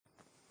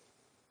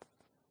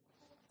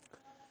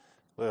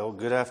Well,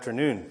 good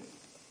afternoon.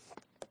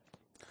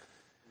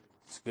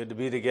 It's good to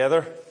be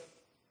together.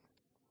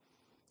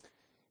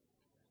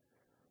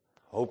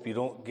 Hope you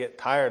don't get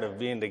tired of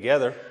being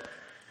together.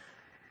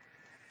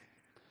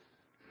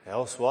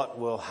 Else what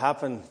will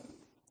happen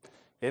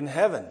in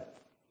heaven?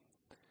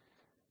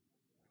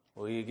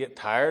 Will you get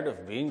tired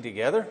of being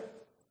together?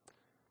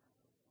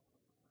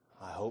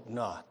 I hope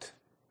not.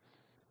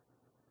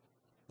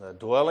 The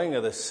dwelling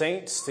of the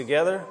saints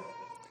together,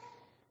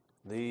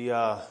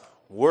 the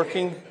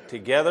working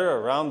together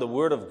around the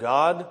Word of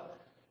God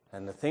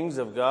and the things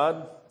of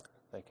God,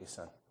 thank you,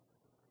 son,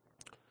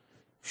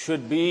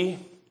 should be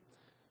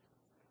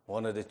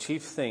one of the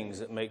chief things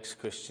that makes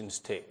Christians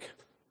tick.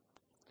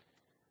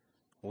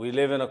 We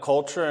live in a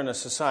culture and a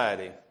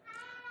society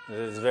that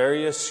is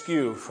very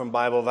askew from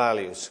Bible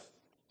values.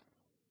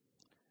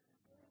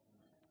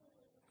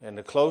 And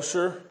the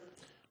closer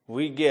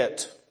we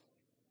get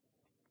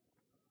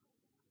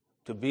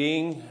to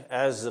being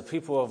as the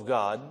people of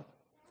God,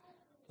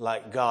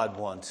 like God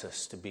wants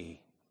us to be.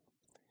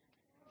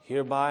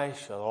 Hereby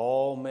shall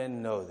all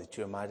men know that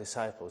you are my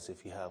disciples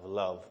if you have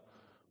love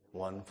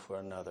one for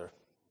another.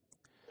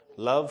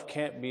 Love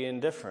can't be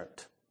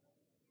indifferent.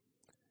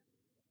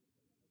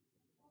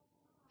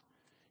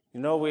 You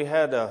know, we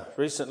had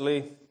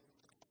recently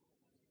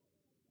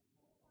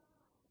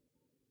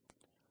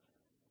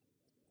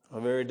a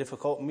very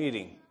difficult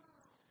meeting.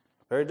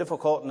 Very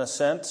difficult in a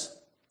sense.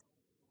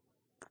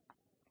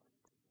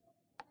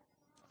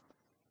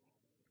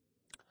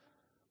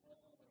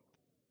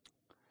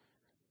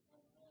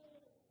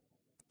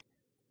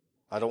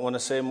 I don't want to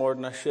say more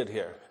than I should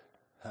here.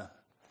 It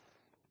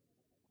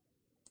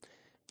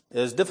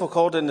is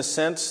difficult in the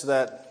sense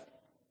that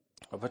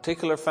a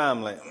particular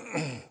family,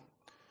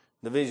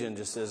 the vision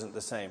just isn't the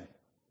same.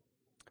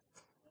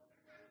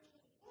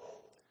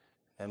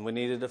 And we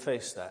needed to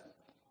face that.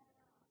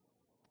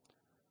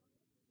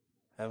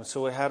 And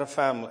so we had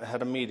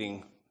a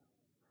meeting,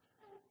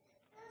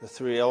 the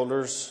three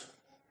elders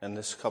and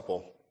this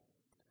couple.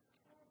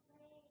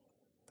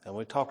 And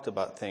we talked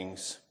about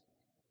things.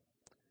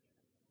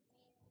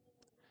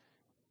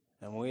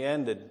 And we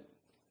ended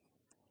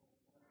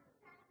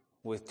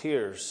with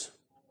tears.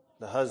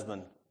 The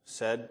husband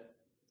said,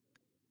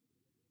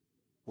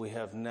 "We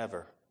have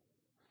never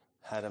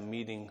had a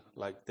meeting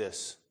like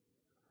this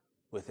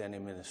with any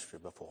ministry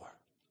before."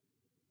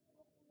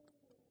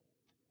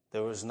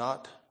 There was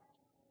not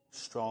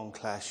strong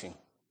clashing.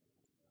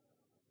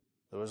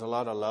 There was a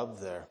lot of love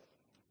there.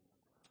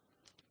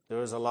 There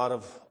was a lot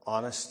of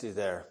honesty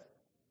there.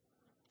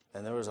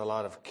 And there was a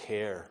lot of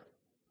care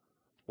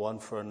one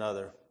for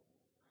another.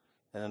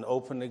 And an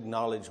open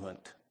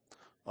acknowledgement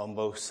on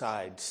both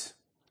sides.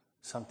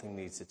 Something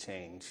needs to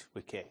change.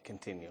 We can't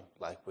continue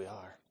like we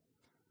are.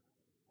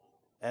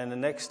 And the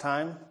next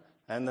time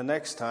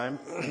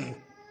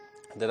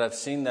that I've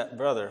seen that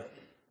brother,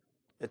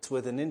 it's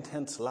with an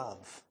intense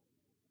love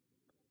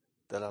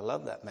that I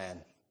love that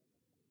man.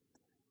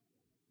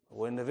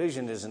 When the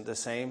vision isn't the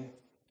same,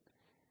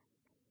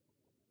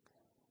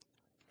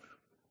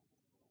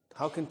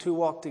 how can two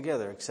walk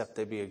together except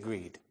they be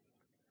agreed?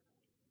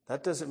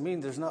 That doesn't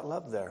mean there's not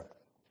love there.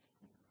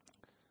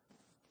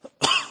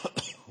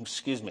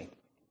 Excuse me.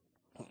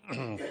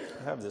 I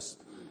have this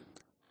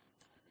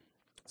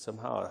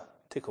somehow a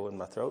tickle in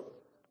my throat.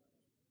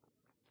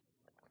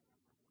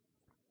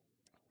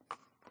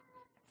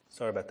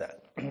 Sorry about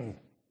that.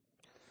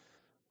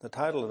 The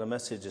title of the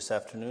message this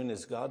afternoon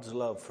is God's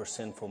Love for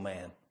Sinful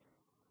Man.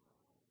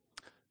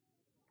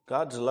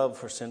 God's love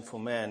for sinful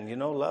man. You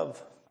know,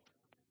 love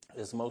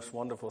is the most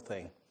wonderful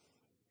thing.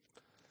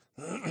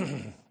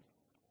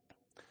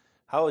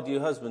 How would you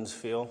husbands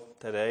feel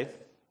today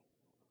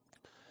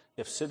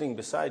if sitting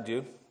beside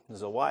you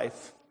is a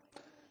wife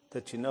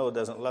that you know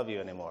doesn't love you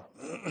anymore?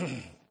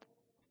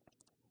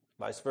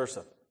 Vice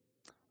versa.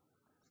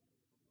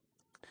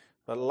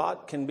 But a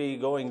lot can be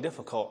going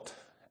difficult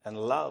and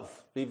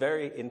love be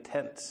very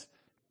intense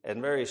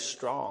and very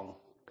strong.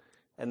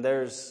 And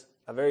there's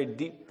a very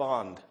deep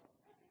bond.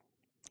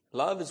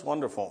 Love is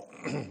wonderful.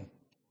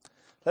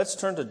 Let's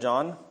turn to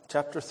John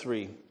chapter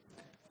 3.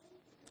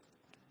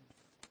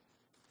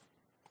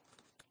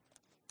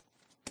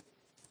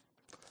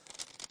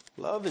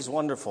 Love is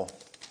wonderful.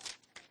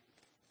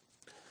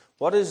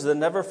 What is the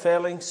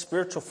never-failing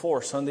spiritual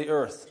force on the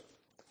earth?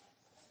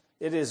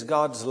 It is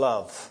God's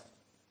love.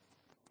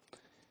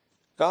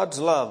 God's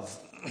love.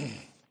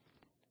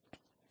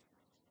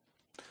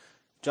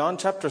 John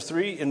chapter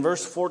 3 in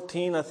verse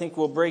 14, I think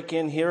we'll break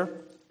in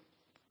here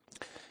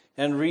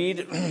and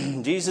read.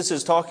 Jesus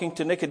is talking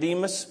to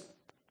Nicodemus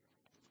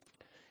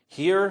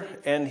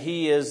here, and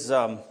he is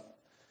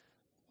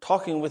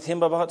talking with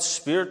him about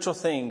spiritual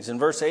things. In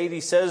verse 8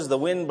 he says, "The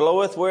wind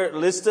bloweth where it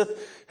listeth,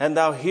 and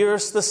thou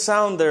hearest the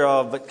sound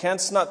thereof, but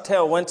canst not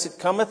tell whence it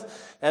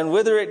cometh, and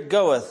whither it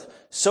goeth.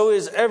 so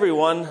is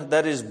everyone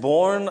that is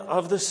born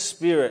of the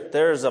Spirit.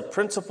 There is a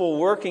principle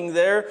working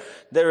there.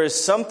 There is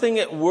something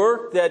at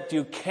work that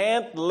you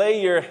can't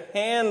lay your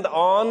hand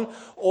on,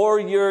 or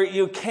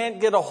you can't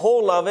get a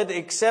hold of it,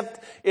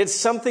 except it's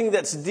something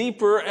that's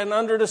deeper and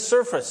under the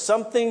surface.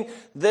 Something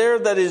there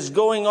that is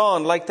going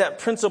on, like that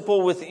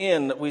principle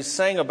within that we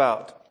sang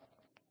about.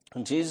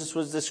 And Jesus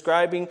was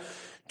describing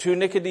to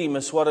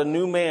Nicodemus what a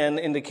new man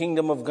in the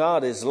kingdom of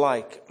God is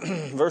like.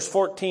 Verse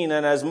 14,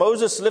 and as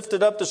Moses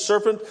lifted up the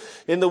serpent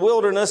in the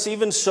wilderness,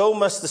 even so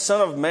must the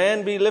Son of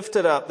Man be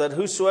lifted up, that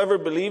whosoever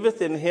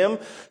believeth in him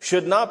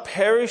should not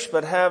perish,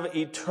 but have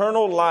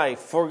eternal life.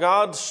 For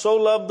God so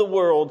loved the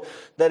world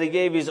that he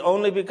gave his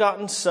only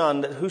begotten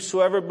Son, that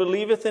whosoever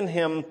believeth in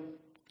him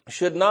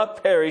should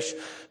not perish,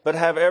 but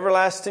have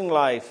everlasting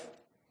life.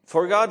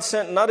 For God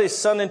sent not his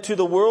Son into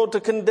the world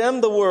to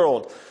condemn the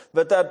world,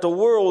 but that the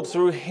world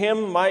through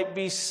him might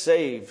be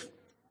saved.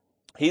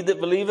 He that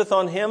believeth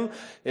on him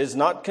is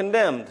not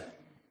condemned,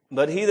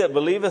 but he that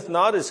believeth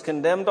not is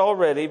condemned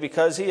already,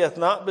 because he hath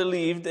not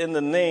believed in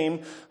the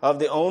name of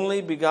the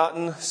only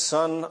begotten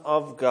Son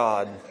of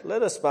God.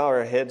 Let us bow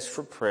our heads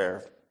for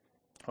prayer.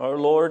 Our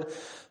Lord,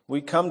 we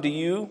come to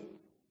you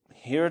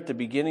here at the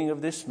beginning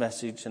of this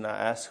message, and I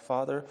ask,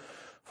 Father,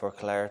 for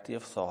clarity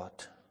of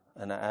thought.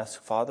 And I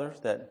ask, Father,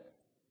 that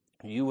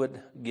you would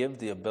give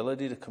the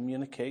ability to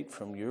communicate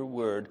from your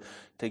word,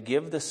 to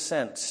give the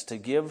sense, to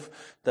give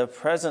the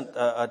present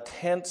a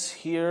tense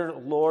here,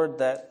 Lord,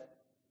 that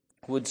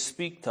would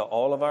speak to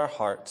all of our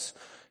hearts.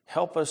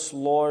 Help us,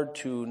 Lord,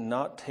 to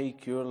not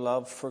take your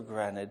love for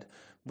granted,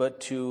 but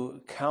to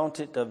count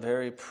it a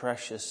very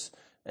precious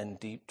and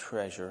deep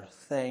treasure.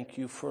 Thank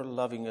you for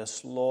loving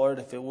us, Lord.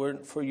 If it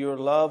weren't for your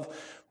love,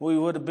 we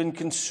would have been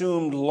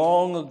consumed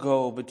long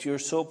ago, but you're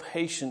so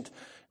patient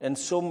and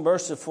so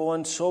merciful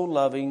and so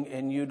loving,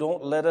 and you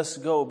don't let us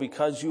go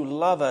because you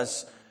love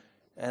us,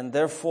 and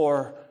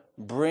therefore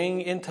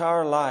bring into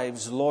our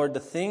lives, Lord,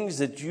 the things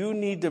that you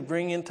need to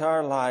bring into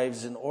our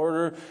lives in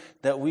order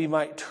that we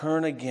might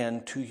turn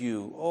again to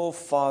you. Oh,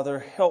 Father,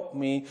 help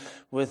me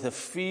with a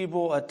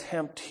feeble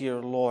attempt here,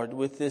 Lord,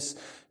 with this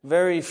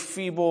very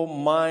feeble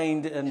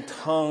mind and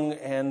tongue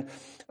and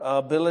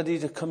ability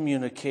to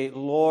communicate.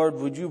 Lord,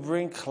 would you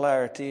bring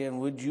clarity, and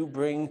would you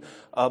bring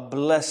a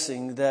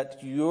blessing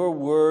that your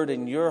word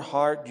and your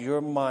heart, your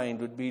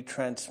mind would be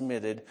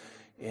transmitted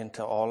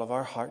into all of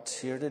our hearts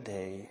here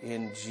today.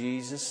 In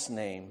Jesus'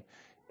 name,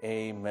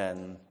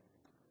 amen.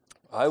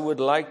 I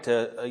would like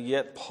to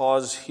yet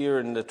pause here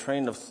in the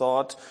train of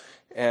thought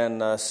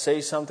and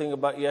say something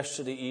about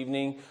yesterday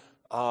evening.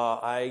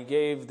 I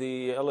gave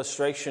the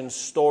illustration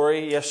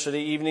story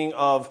yesterday evening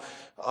of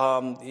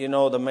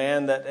the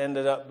man that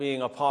ended up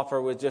being a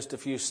pauper with just a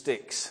few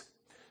sticks.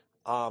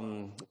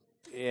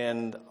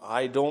 And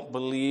I don't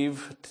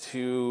believe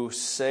to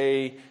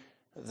say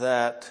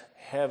that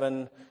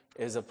heaven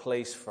is a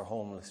place for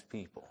homeless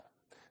people,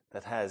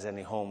 that has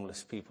any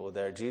homeless people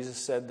there. Jesus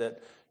said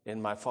that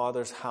in my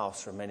Father's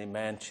house are many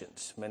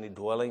mansions, many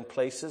dwelling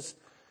places.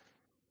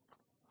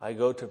 I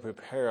go to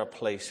prepare a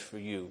place for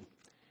you.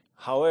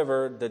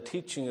 However, the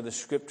teaching of the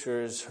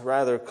Scripture is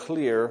rather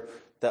clear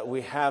that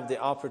we have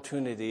the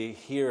opportunity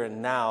here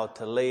and now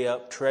to lay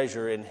up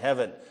treasure in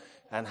heaven.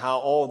 And how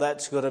all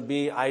that's going to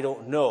be, I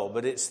don't know.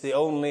 But it's the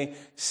only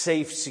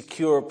safe,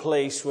 secure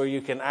place where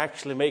you can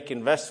actually make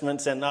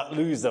investments and not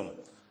lose them.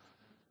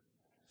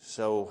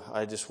 So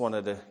I just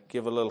wanted to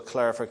give a little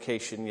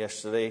clarification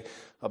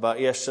about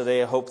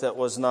yesterday. I hope that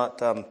was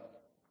not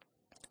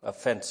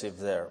offensive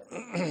there.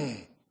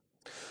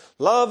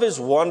 Love is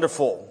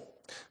wonderful.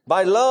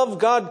 By love,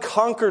 God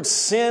conquered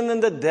sin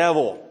and the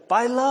devil.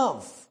 By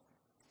love.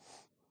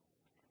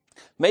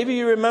 Maybe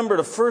you remember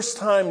the first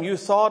time you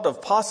thought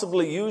of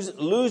possibly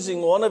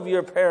losing one of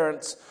your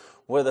parents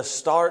with a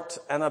start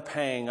and a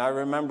pang. I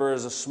remember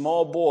as a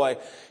small boy,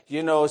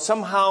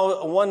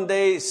 somehow one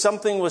day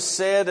something was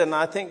said, and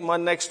I think my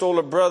next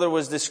older brother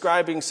was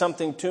describing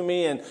something to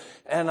me,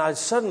 and I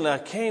suddenly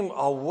came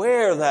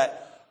aware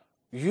that,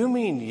 you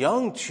mean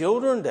young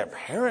children, their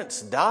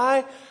parents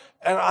die?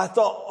 And I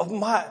thought,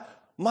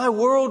 my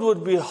world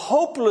would be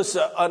hopeless,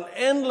 an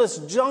endless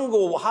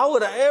jungle. How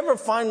would I ever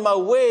find my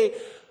way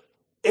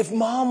if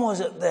mom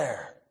wasn't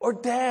there or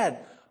dad?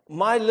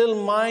 My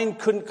little mind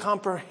couldn't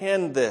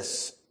comprehend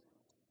this.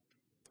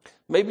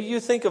 Maybe you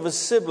think of a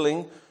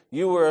sibling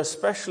you were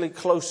especially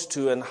close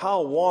to and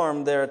how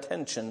warm their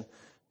attention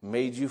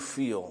made you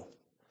feel.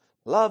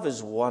 Love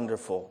is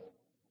wonderful.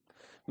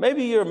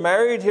 Maybe you're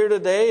married here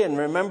today and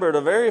remember the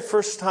very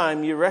first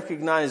time you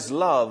recognized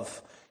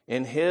love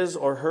in his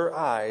or her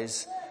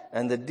eyes,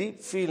 and the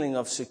deep feeling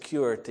of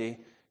security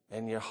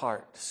in your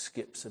heart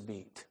skips a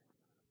beat.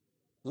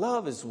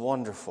 Love is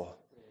wonderful.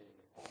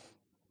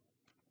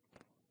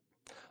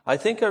 I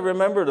think I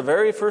remember the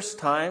very first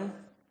time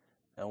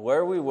and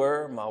where we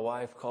were, my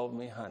wife called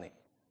me honey.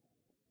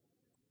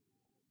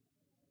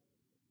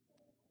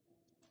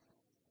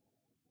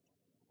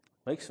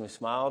 Makes me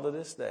smile to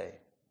this day.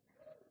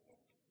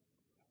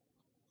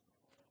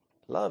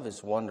 Love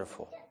is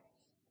wonderful.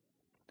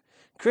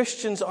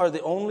 Christians are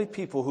the only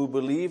people who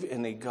believe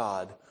in a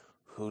God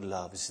who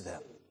loves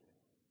them.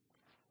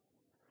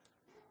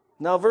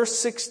 Now, verse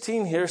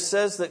 16 here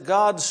says that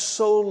God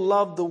so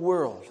loved the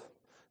world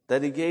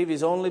that he gave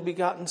his only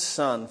begotten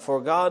Son. For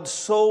God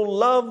so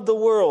loved the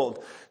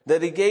world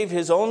that he gave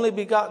his only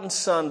begotten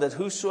Son, that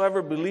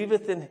whosoever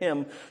believeth in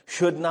him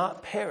should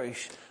not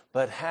perish,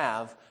 but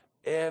have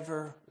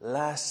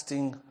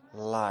everlasting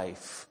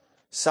life.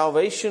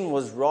 Salvation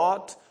was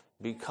wrought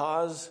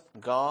because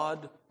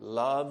God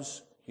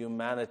loves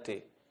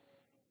humanity.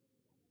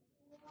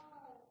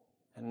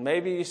 And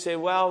maybe you say,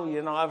 well,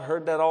 I've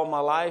heard that all my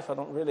life. I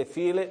don't really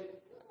feel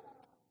it.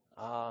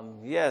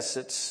 Yes,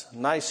 it's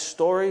nice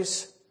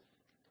stories.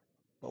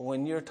 But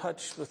when you're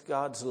touched with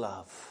God's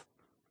love,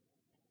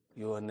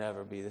 you will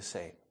never be the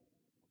same.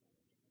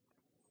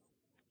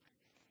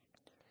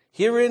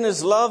 Herein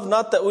is love,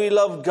 not that we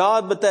loved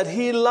God, but that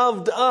he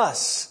loved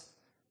us.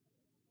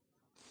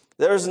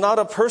 There is not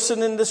a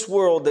person in this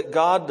world that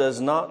God does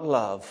not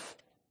love.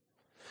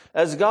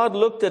 As God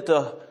looked at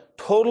the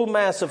total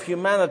mass of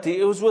humanity,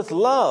 it was with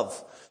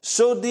love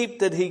so deep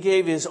that he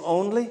gave his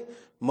only,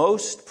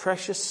 most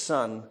precious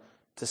Son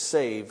to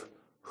save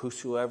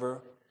whosoever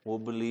will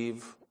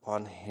believe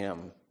on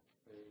him.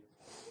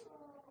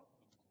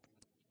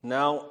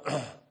 Now,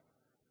 I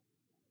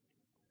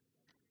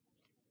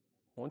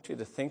want you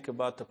to think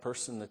about the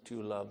person that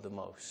you love the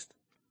most.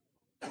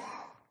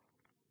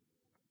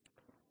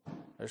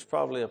 There's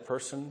probably a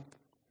person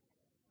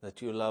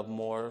that you love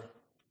more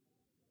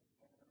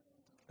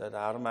that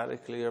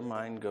automatically your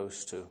mind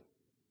goes to.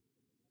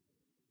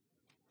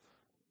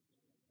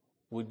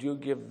 Would you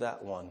give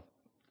that one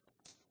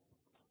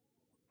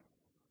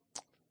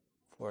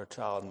for a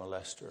child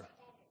molester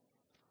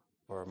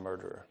or a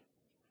murderer?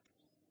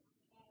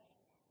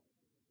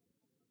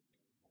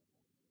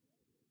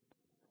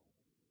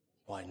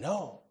 Why,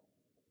 no.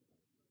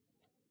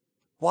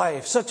 Why,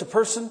 if such a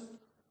person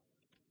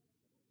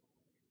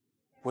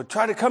would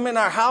try to come in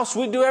our house,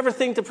 we'd do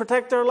everything to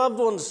protect our loved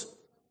ones,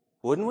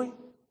 wouldn't we?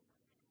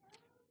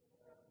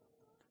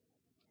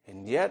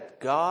 And yet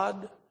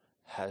God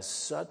has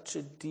such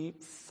a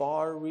deep,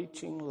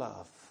 far-reaching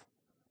love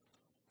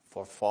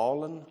for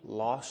fallen,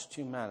 lost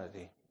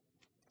humanity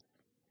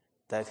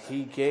that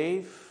he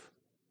gave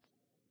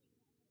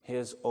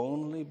his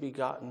only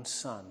begotten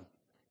Son,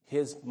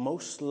 his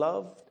most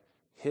loved,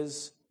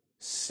 his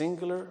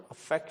singular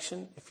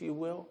affection, if you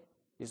will,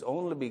 his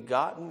only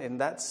begotten in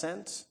that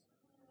sense,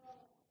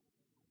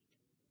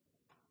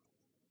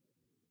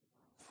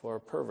 for a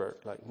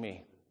pervert like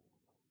me.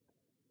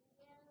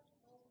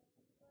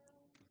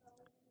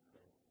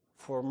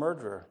 For a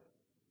murderer.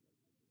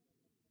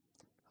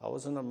 I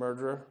wasn't a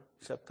murderer,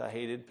 except I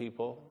hated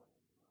people.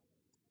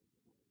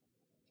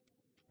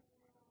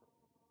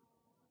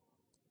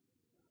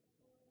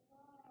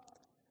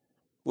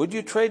 Would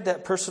you trade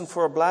that person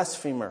for a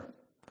blasphemer,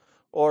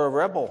 or a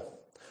rebel,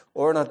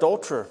 or an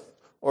adulterer,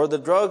 or the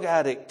drug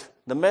addict,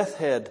 the meth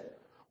head,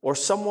 or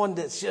someone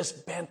that's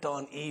just bent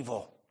on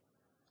evil,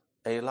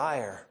 a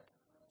liar,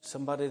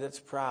 somebody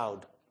that's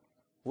proud?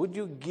 Would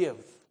you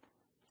give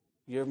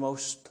your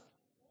most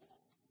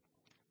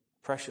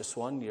precious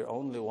one, your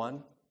only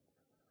one,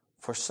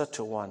 for such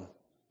a one?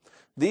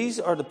 These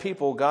are the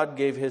people God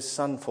gave his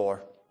Son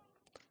for.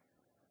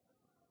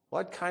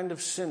 What kind of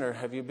sinner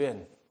have you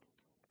been?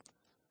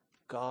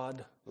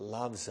 God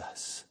loves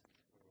us.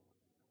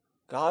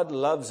 God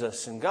loves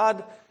us. And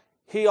God,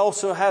 he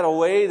also had a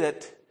way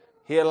that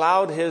he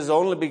allowed his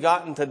only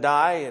begotten to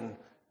die and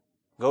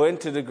go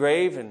into the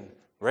grave and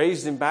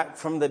raised him back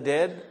from the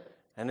dead.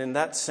 And in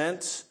that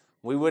sense,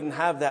 we wouldn't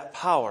have that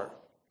power.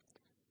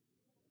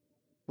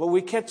 But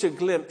we catch a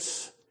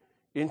glimpse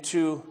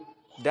into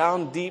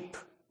down deep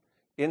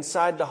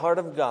inside the heart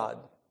of God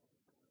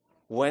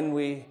when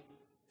we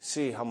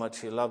see how much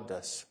he loved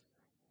us.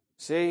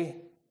 See,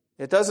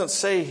 it doesn't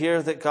say here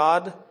that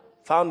God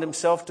found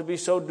himself to be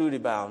so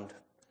duty-bound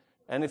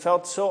and he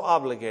felt so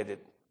obligated.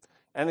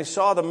 And he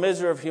saw the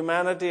misery of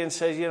humanity and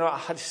says,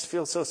 I just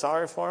feel so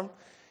sorry for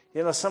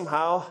him.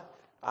 Somehow,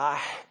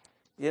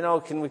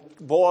 can we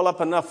boil up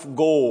enough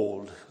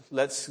gold?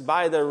 Let's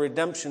buy their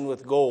redemption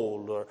with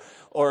gold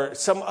or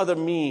some other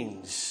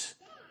means.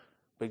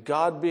 But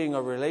God being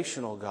a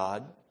relational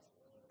God,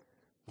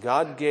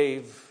 God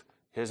gave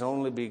his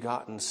only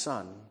begotten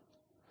Son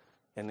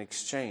in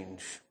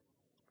exchange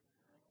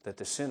that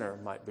the sinner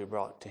might be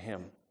brought to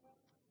him.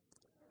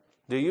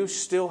 Do you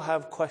still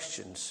have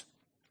questions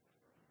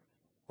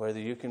whether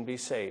you can be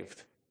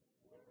saved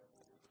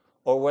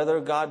or whether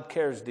God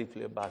cares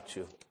deeply about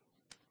you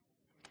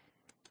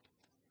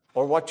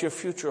or what your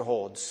future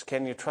holds?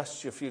 Can you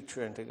trust your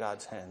future into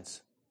God's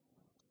hands?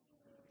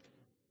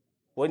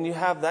 When you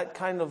have that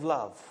kind of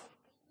love,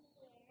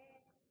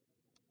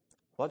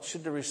 what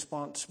should the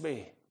response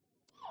be?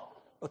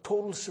 A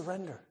total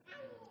surrender.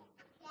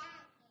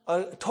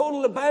 A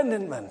total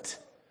abandonment.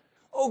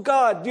 Oh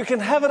God, you can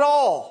have it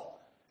all.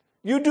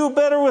 You do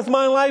better with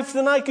my life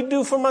than I could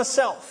do for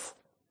myself.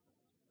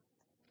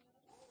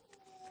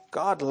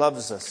 God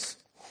loves us.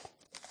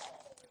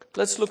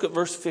 Let's look at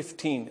verse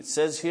 15. It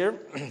says here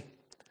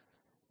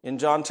in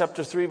John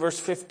chapter 3, verse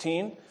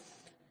 15,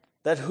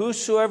 that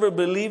whosoever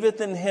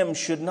believeth in him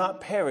should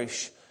not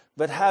perish,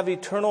 but have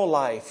eternal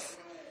life.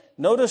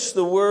 Notice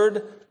the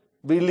word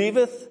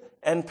believeth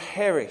and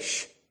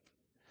perish.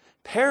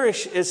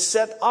 Perish is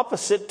set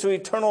opposite to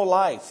eternal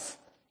life.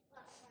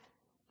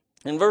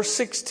 In verse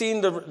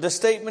 16, the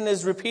statement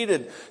is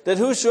repeated, that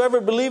whosoever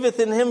believeth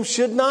in him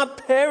should not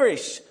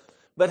perish,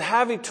 but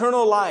have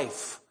eternal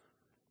life.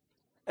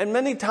 And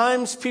many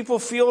times people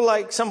feel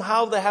like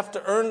somehow they have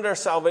to earn their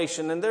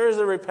salvation. And there is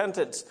a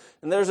repentance.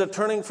 And there's a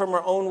turning from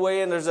our own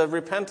way. And there's a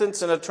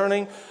repentance and a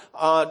turning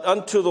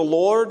unto the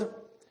Lord.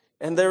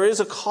 And there is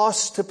a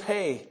cost to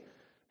pay.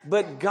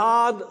 But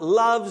God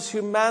loves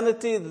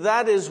humanity.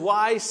 That is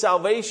why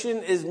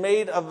salvation is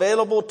made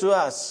available to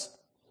us.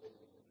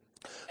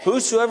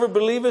 Whosoever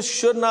believeth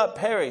should not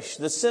perish.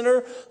 The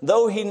sinner,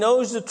 though he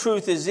knows the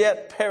truth, is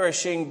yet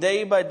perishing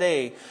day by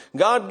day.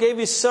 God gave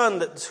his Son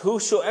that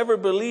whosoever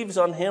believes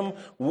on him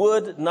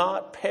would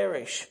not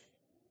perish.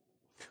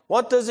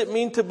 What does it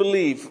mean to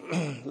believe?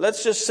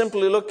 Let's just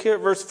simply look here at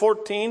verse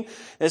 14.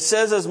 It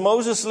says, as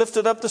Moses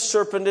lifted up the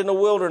serpent in the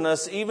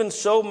wilderness, even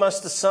so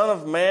must the Son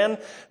of Man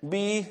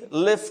be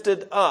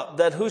lifted up,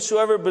 that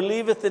whosoever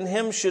believeth in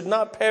him should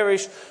not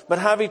perish, but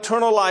have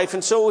eternal life.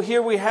 And so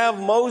here we have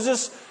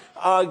Moses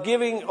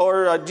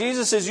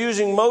Jesus is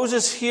using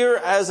Moses here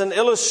as an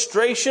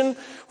illustration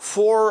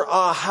for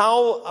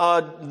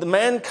how the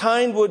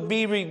mankind would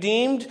be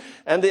redeemed.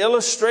 And the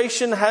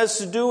illustration has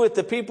to do with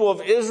the people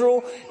of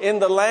Israel in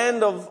the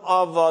land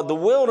of the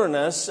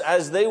wilderness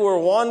as they were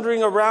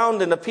wandering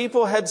around and the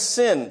people had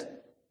sinned.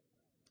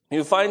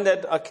 You find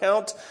that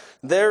account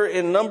there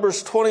in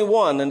Numbers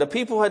 21. And the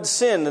people had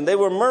sinned and they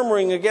were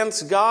murmuring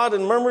against God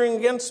and murmuring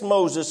against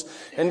Moses.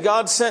 And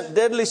God sent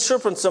deadly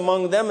serpents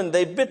among them and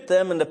they bit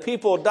them and the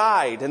people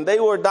died and they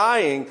were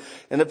dying.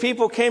 And the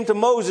people came to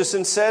Moses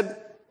and said,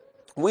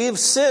 we've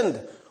sinned.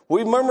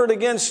 We murmured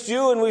against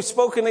you and we've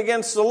spoken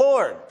against the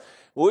Lord.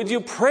 Would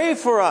you pray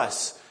for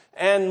us?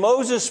 And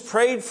Moses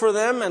prayed for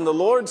them, and the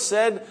Lord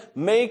said,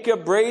 make a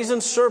brazen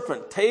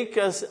serpent. Take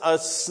a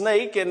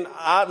snake and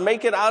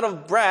make it out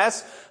of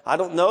brass. I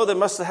don't know, they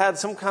must have had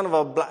some kind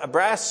of a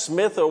brass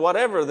smith or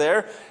whatever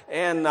there.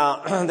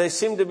 And they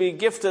seem to be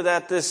gifted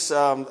at this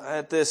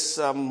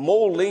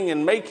molding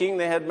and making.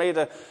 They had made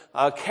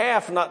a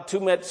calf not too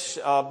much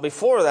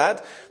before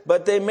that.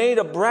 But they made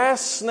a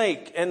brass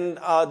snake. And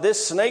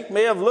this snake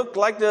may have looked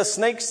like the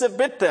snakes that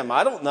bit them.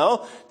 I don't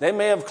know. They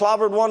may have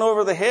clobbered one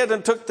over the head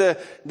and took the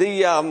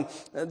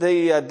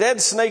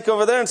dead snake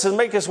over there and said,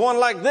 make us one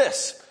like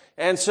this.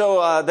 And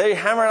so they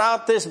hammered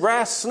out this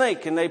brass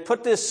snake, and they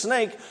put this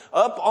snake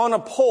up on a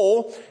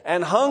pole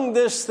and hung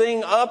this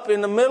thing up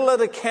in the middle of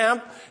the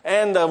camp.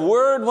 And the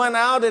word went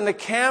out in the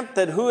camp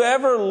that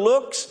whoever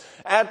looks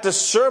at the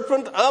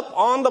serpent up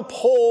on the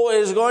pole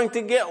is going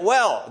to get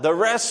well. The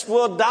rest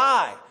will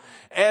die.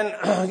 And,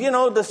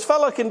 this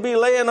fellow can be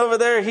laying over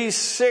there. He's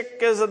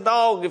sick as a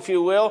dog, if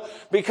you will,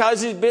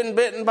 because he's been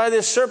bitten by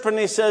this serpent.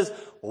 He says,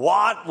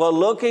 what will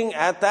looking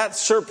at that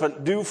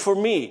serpent do for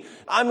me?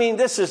 I mean,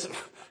 this is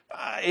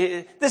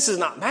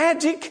not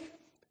magic.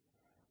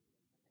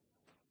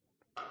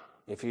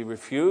 If he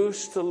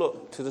refused to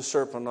look to the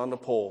serpent on the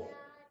pole,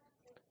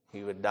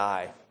 he would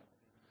die.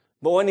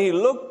 But when he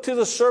looked to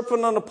the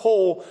serpent on the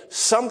pole,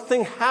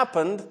 something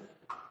happened.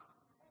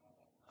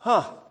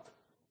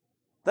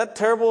 That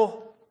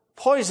terrible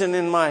poison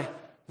in my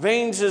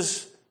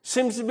veins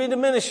seems to be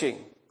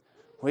diminishing.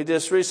 We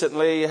just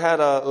recently had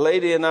a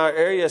lady in our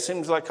area.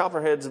 Seems like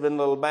Copperhead's been a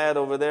little bad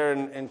over there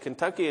in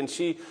Kentucky. And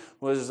she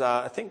was,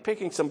 I think,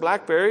 picking some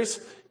blackberries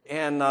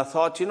and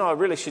thought, I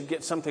really should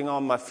get something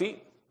on my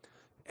feet.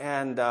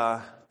 And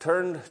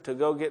turned to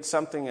go get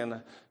something.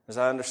 And as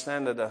I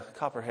understand it, a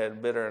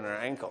copperhead bit her in her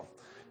ankle.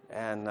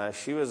 And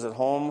she was at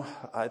home.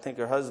 I think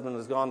her husband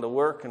was gone to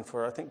work. And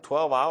for,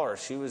 12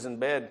 hours, she was in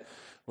bed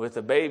with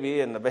the baby.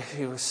 And the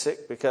baby was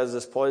sick because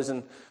this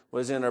poison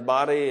was in her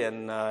body.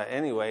 And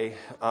anyway,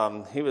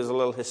 he was a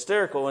little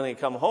hysterical when he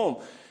come home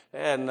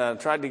and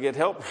tried to get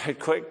help right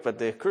quick, but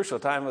the crucial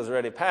time was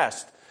already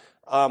past.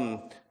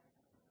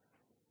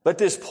 But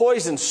this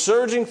poison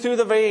surging through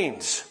the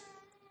veins,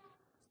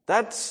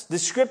 that's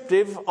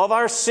descriptive of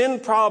our sin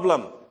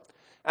problem.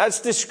 That's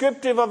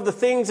descriptive of the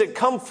things that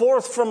come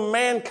forth from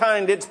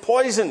mankind. It's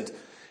poisoned,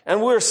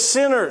 and we're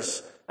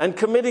sinners and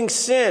committing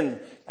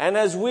sin. And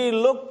as we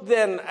look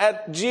then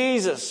at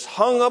Jesus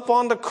hung up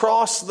on the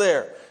cross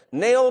there,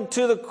 nailed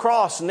to the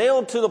cross,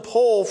 nailed to the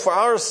pole for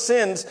our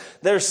sins,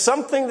 there's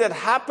something that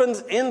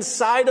happens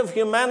inside of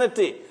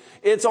humanity.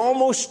 It's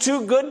almost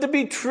too good to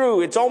be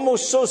true. It's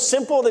almost so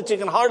simple that you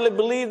can hardly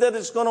believe that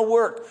it's going to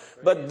work.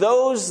 But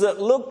those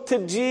that look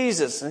to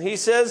Jesus, and he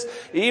says,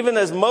 even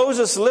as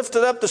Moses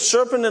lifted up the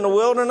serpent in the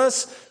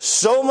wilderness,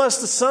 so must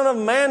the Son of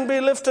Man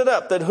be lifted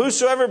up, that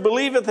whosoever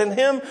believeth in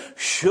him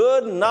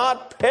should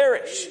not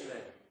perish.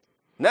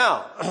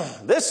 Now,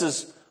 this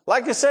is,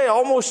 like I say,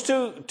 almost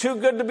too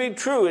good to be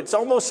true. It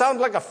almost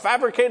sounds like a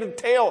fabricated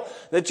tale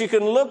that you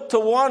can look to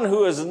one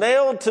who is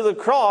nailed to the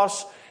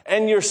cross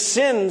and your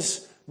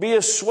sins be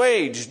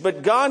assuaged.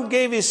 But God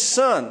gave his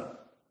Son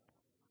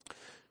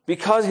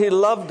because he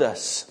loved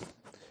us.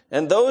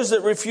 And those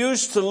that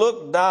refused to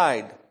look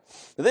died.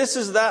 This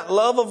is that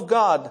love of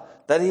God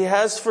that he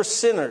has for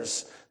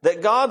sinners.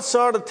 That God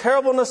saw the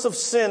terribleness of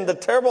sin, the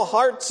terrible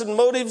hearts and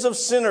motives of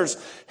sinners,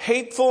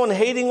 hateful and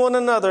hating one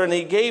another. And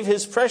he gave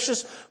his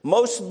precious,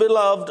 most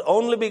beloved,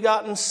 only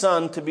begotten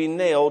Son to be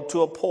nailed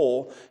to a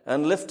pole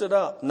and lifted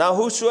up. Now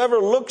whosoever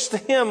looks to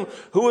him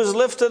who is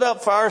lifted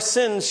up for our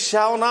sins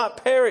shall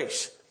not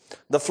perish.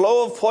 The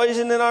flow of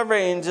poison in our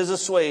veins is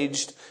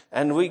assuaged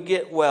and we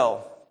get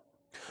well.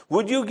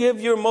 Would you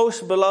give your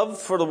most beloved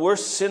for the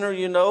worst sinner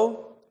you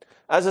know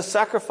as a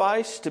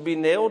sacrifice to be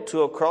nailed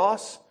to a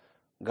cross?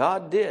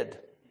 God did.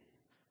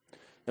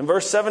 In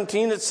verse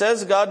 17 it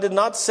says, God did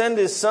not send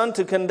his Son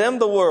to condemn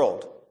the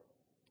world.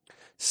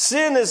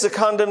 Sin is the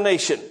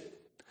condemnation.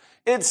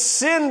 It's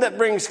sin that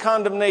brings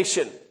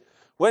condemnation.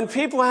 When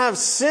people have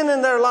sin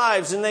in their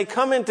lives and they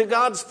come into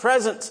God's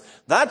presence,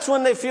 that's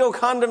when they feel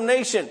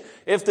condemnation.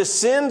 If the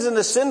sins and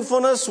the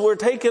sinfulness were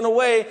taken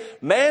away,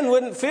 man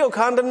wouldn't feel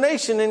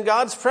condemnation in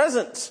God's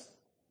presence.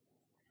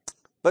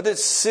 But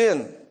it's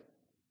sin.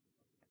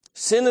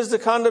 Sin is the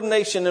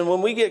condemnation, and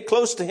when we get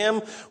close to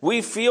him,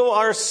 we feel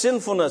our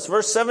sinfulness.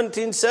 Verse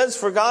 17 says,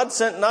 for God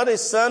sent not his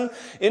Son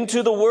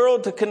into the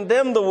world to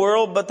condemn the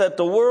world, but that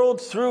the world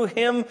through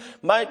him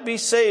might be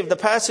saved. The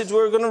passage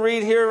we're going to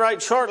read here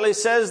right shortly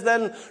says,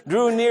 then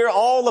drew near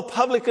all the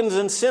publicans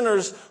and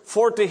sinners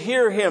for to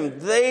hear him.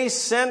 They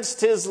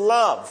sensed his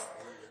love.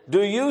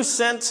 Do you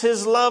sense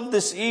his love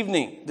this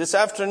evening, this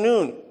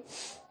afternoon?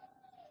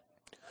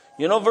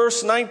 You know,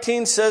 verse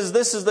 19 says,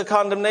 this is the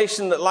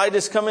condemnation that light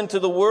has come into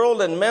the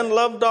world, and men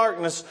love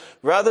darkness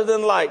rather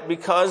than light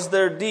because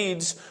their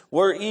deeds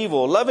were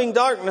evil. Loving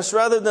darkness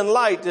rather than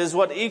light is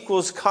what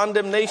equals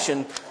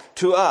condemnation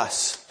to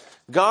us.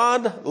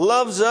 God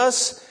loves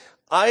us.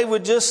 I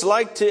would just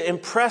like to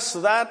impress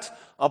that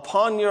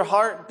upon your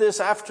heart this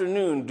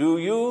afternoon. Do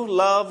you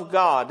love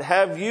God?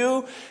 Have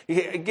you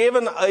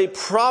given a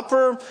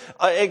proper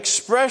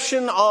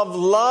expression of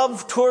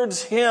love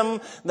towards him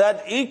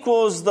that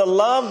equals the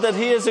love that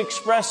he has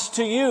expressed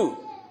to you?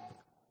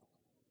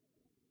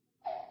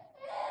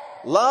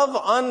 Love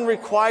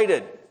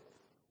unrequited.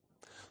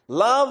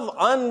 Love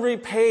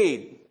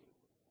unrepaid.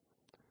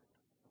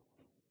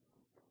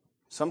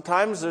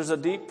 Sometimes there's a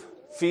deep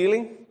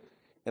feeling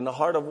in the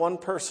heart of one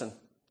person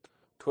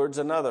towards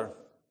another,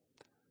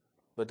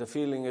 but the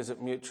feeling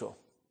isn't mutual.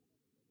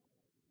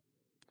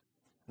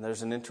 And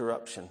there's an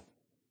interruption.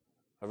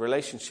 A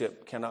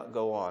relationship cannot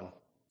go on.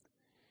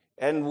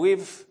 And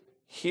we've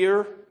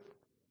here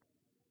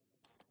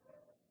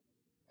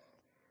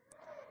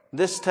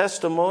this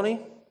testimony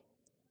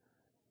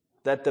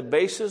that the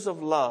basis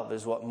of love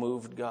is what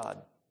moved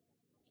God.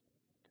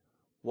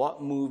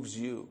 What moves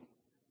you?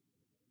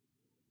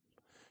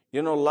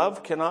 You know,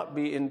 love cannot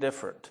be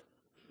indifferent.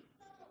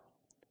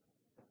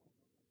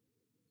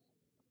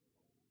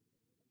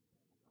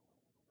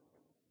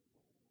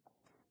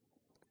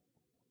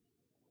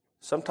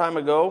 Some time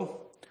ago,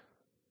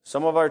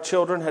 some of our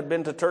children had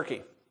been to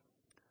Turkey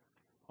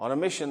on a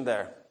mission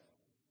there.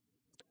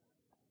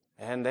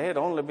 And they had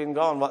only been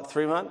gone,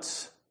 3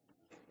 months?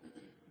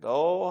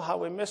 Oh, how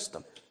we missed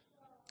them.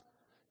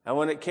 And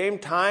when it came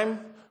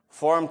time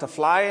for them to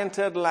fly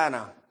into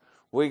Atlanta,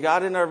 we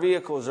got in our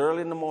vehicles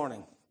early in the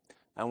morning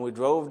and we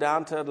drove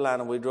down to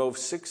Atlanta. We drove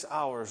 6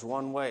 hours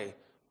one way.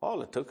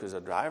 All it took was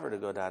a driver to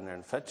go down there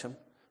and fetch them.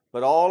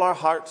 But all our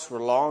hearts were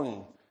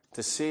longing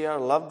to see our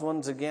loved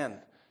ones again.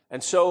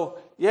 And so,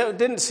 yeah, it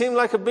didn't seem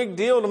like a big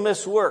deal to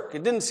miss work.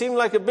 It didn't seem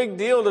like a big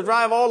deal to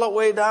drive all that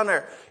way down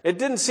there. It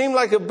didn't seem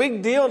like a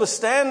big deal to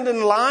stand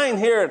in line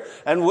here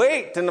and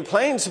wait. And the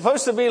plane's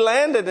supposed to be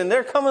landed and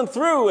they're coming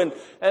through. And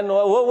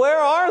well, where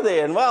are they?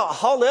 And well,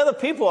 all the other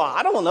people,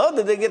 I don't know.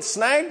 Did they get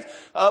snagged?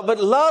 But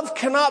love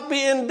cannot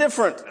be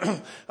indifferent.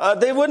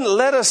 They wouldn't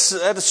let us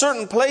at a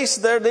certain place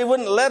there. They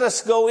wouldn't let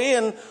us go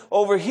in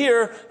over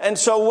here. And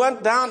so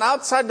went down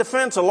outside the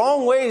fence a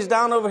long ways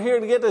down over here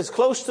to get as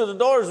close to the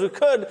door as we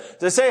could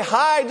to say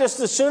hi just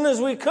as soon as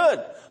we could.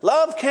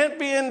 Love can't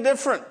be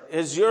indifferent.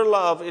 Is your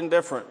love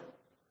indifferent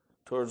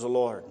towards the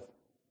Lord?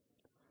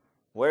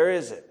 Where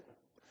is it?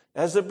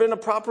 Has there been a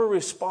proper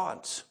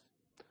response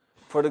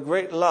for the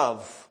great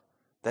love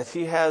that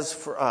he has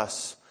for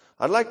us?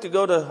 I'd like to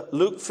go to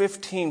Luke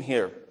 15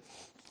 here.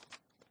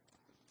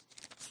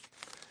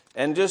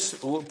 And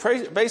just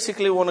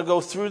basically want to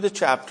go through the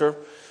chapter.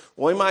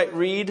 We might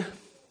read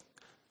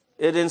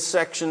it in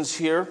sections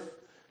here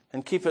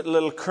and keep it a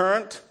little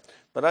current.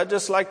 But I'd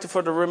just like to,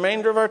 for the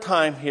remainder of our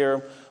time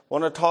here,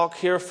 want to talk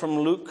here from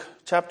Luke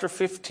chapter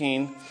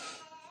 15.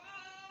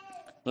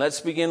 Let's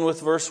begin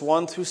with verse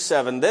 1 through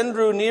 7. Then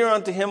drew near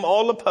unto him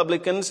all the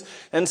publicans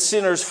and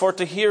sinners for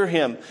to hear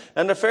him.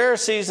 And the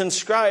Pharisees and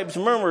scribes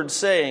murmured,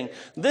 saying,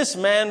 This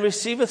man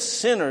receiveth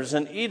sinners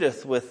and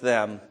eateth with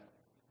them.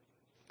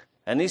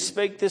 And he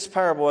spake this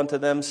parable unto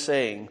them,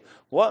 saying,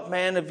 What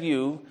man of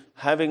you,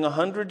 having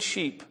 100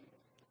 sheep,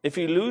 if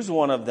he lose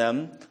one of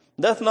them,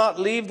 doth not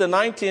leave the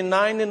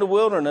 99 in the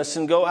wilderness,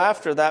 and go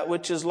after that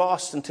which is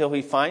lost until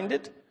he find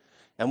it?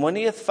 And when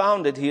he hath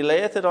found it, he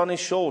layeth it on his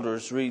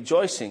shoulders,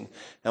 rejoicing.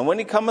 And when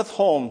he cometh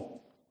home,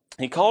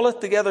 he calleth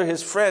together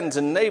his friends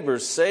and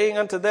neighbors, saying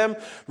unto them,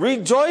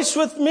 Rejoice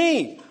with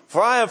me,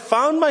 for I have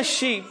found my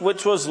sheep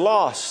which was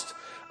lost.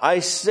 I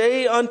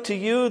say unto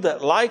you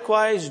that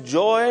likewise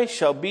joy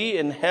shall be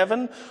in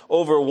heaven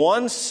over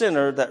one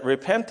sinner that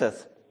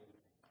repenteth,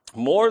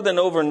 more than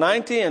over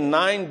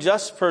 99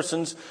 just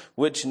persons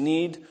which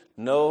need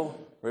no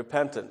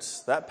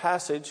repentance. That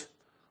passage,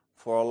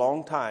 for a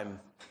long time,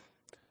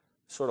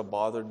 sort of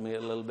bothered me a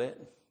little bit,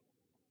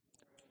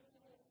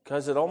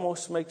 because it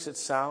almost makes it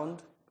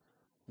sound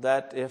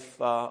that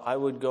if I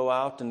would go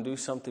out and do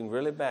something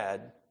really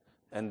bad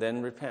and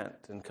then repent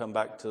and come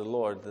back to the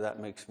Lord, that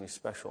makes me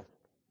special.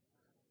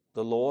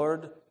 The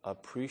Lord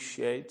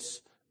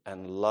appreciates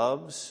and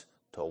loves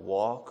to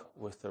walk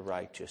with the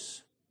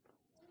righteous.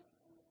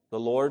 The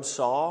Lord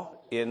saw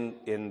in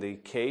the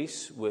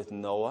case with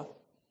Noah,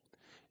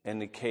 in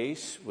the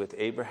case with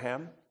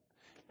Abraham,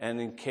 and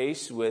in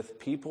case with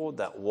people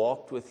that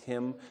walked with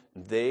him,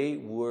 they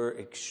were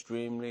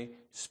extremely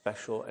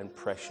special and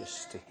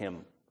precious to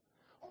him.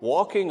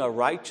 Walking a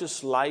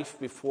righteous life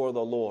before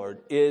the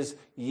Lord is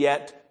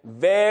yet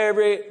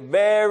very,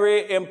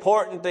 very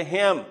important to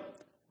him.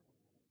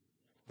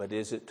 But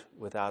is it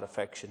without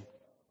affection?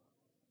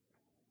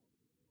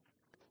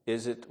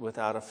 Is it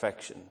without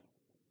affection?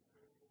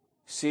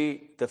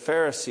 See, the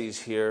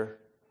Pharisees here,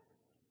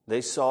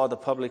 they saw the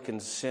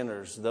publicans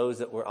sinners, those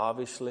that were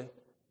obviously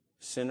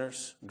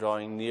sinners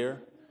drawing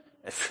near.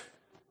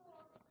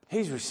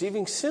 He's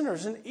receiving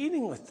sinners and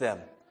eating with them.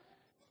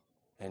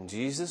 And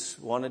Jesus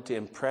wanted to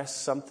impress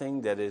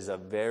something that is a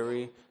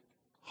very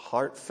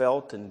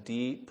heartfelt and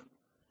deep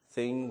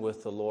thing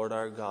with the Lord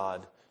our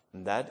God.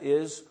 And that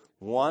is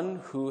one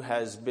who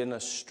has been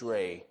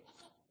astray,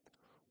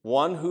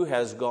 one who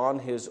has gone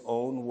his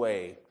own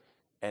way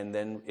and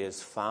then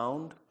is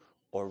found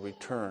or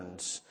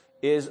returns,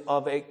 is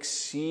of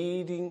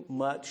exceeding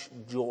much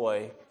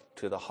joy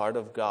to the heart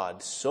of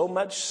God. So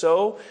much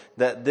so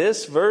that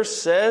this verse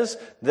says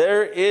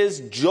there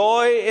is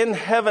joy in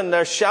heaven.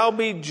 There shall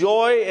be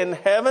joy in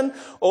heaven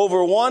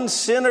over one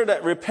sinner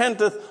that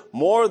repenteth,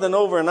 more than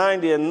over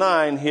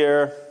 99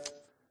 here.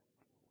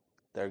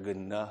 They're good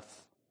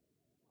enough.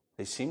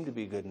 They seem to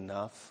be good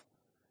enough.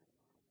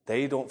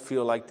 They don't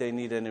feel like they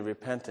need any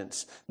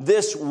repentance.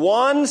 This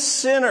one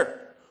sinner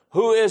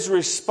who is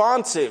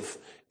responsive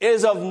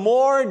is of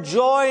more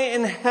joy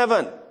in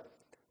heaven.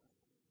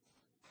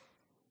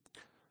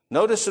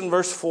 Notice in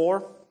verse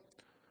 4,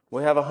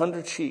 we have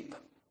 100 sheep,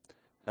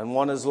 and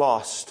one is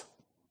lost.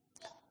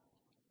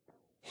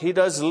 He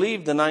does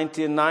leave the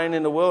 99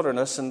 in the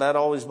wilderness, and that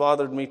always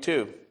bothered me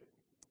too.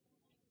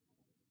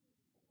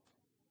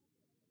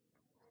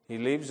 He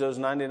leaves those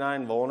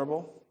 99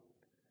 vulnerable?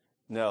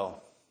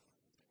 No.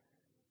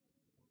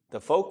 The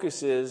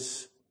focus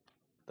is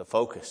the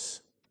focus.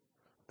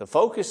 The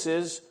focus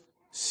is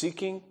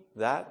seeking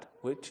that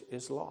which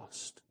is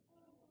lost.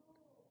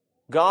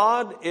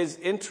 God is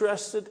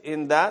interested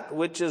in that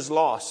which is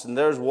lost. And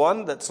there's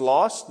one that's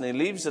lost, and he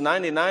leaves the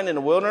 99 in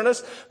the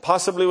wilderness,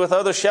 possibly with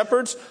other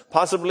shepherds,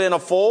 possibly in a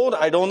fold.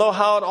 I don't know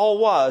how it all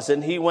was.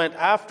 And he went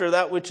after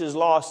that which is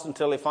lost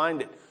until he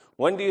find it.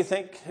 When do you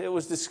think it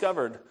was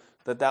discovered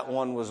that that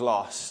one was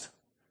lost?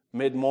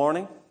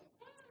 Mid-morning?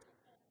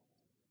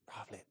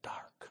 Probably at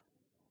dark.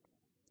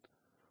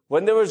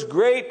 When there was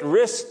great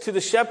risk to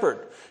the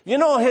shepherd. You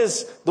know,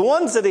 the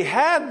ones that he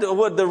had,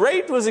 the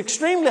rate was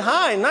extremely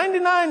high,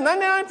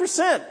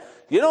 99%.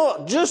 You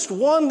know, just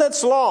one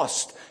that's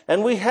lost.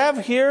 And we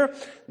have here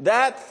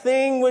that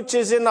thing which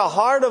is in the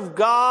heart of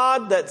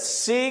God that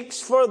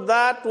seeks for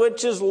that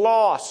which is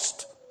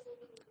lost.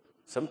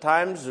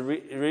 Sometimes the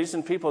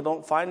reason people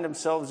don't find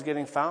themselves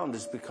getting found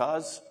is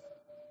because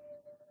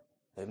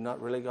they've not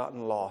really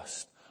gotten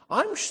lost.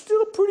 I'm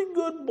still a pretty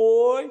good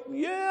boy.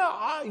 Yeah,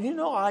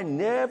 I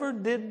never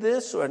did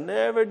this or I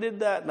never did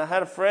that. And I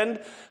had a friend,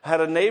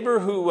 had a neighbor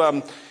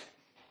who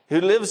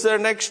lives there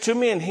next to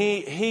me, and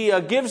he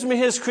gives me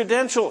his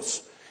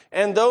credentials.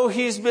 And though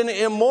he's been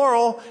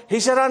immoral,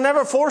 he said, I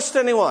never forced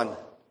anyone.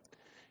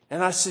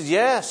 And I said,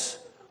 yes,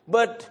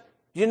 but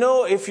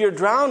if you're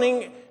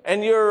drowning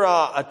and you're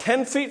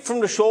 10 feet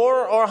from the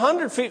shore or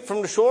 100 feet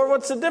from the shore,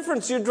 what's the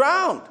difference? You're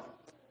drowned.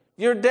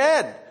 You're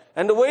dead.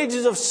 And the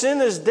wages of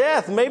sin is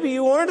death. Maybe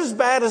you weren't as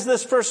bad as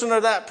this person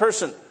or that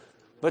person,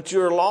 but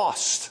you're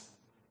lost.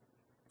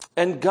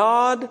 And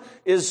God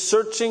is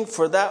searching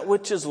for that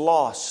which is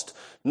lost.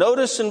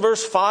 Notice in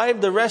verse 5,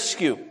 the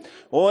rescue.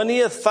 When he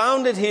hath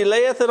found it, he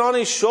layeth it on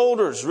his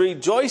shoulders,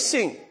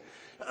 rejoicing.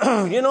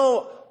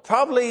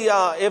 Probably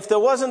if there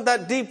wasn't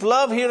that deep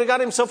love, he'd have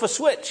got himself a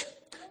switch.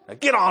 Now,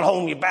 get on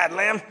home, you bad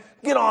lamb.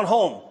 Get on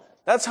home.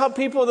 That's how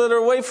people that are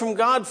away from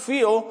God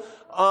feel.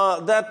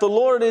 that the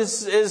Lord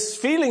is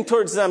feeling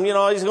towards them. You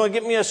know, He's going to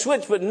get me a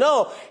switch. But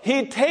no,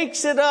 He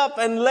takes it up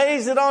and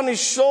lays it on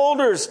His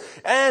shoulders.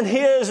 And He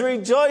is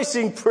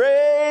rejoicing.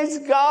 Praise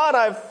God,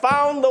 I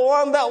found the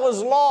one that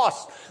was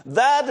lost.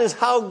 That is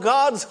how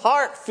God's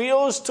heart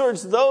feels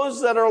towards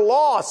those that are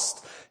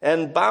lost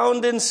and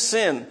bound in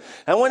sin.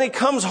 And when He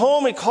comes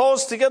home, He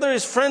calls together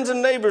His friends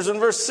and neighbors in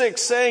verse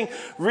 6, saying,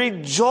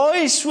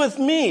 rejoice with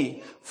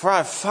me, for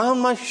I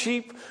found my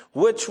sheep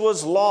which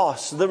was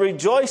lost. The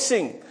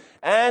rejoicing.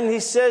 And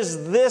He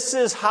says, this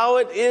is how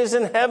it is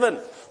in heaven.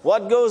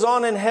 What goes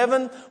on in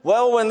heaven?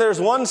 Well, when there's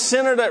one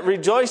sinner that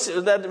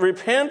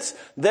repents,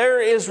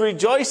 there is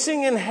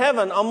rejoicing in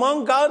heaven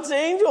among God's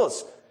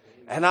angels.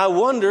 And I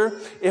wonder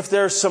if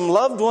there's some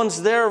loved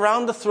ones there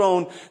around the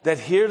throne that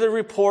hear the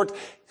report,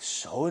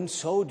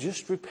 so-and-so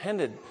just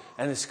repented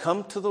and has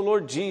come to the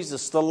Lord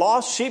Jesus. The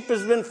lost sheep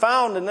has been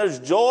found, and there's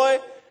joy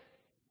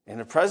in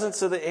the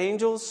presence of the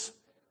angels.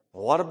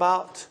 What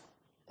about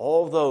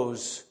all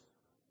those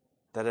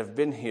that have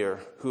been here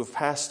who have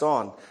passed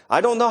on?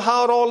 I don't know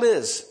how it all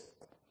is,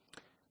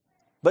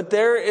 but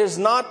there is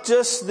not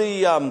just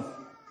this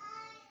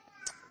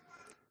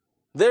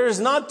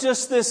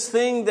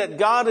thing that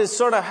God is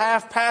sort of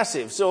half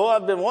passive. So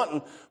I've been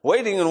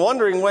waiting and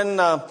wondering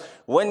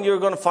when you're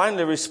going to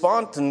finally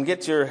respond and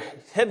get your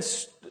head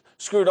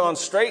screwed on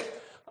straight.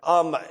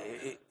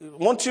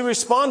 Won't you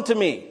respond to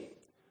me?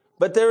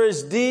 But there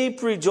is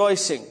deep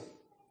rejoicing.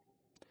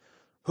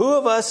 Who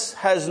of us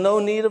has no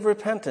need of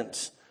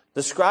repentance?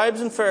 The scribes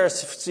and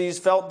Pharisees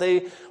felt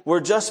they were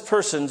just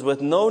persons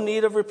with no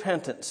need of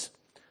repentance.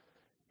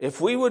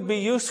 If we would be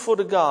useful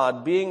to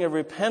God, being a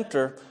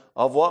repenter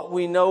of what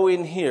we know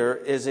in here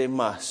is a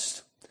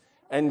must.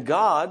 And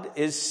God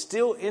is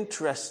still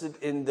interested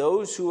in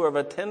those who are of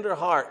a tender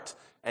heart,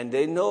 and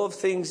they know of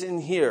things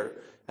in here,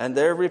 and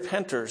they're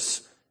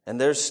repenters, and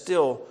there's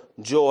still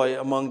joy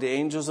among the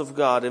angels of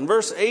God. In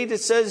verse 8 it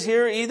says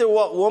here, either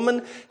what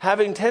woman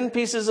having 10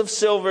 pieces of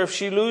silver, if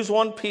she lose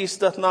one piece,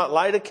 doth not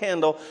light a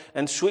candle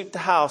and sweep the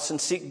house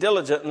and seek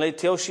diligently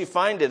till she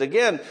find it.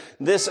 Again,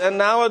 this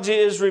analogy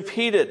is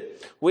repeated.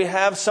 We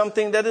have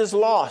something that is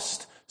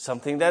lost,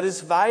 something that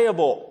is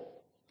valuable.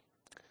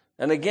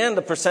 And again,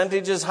 the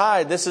percentage is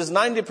high. This is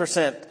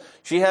 90%.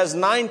 She has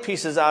 9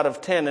 pieces out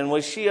of 10. And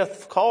when she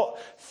hath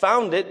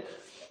found it,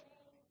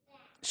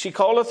 she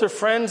calleth her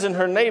friends and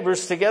her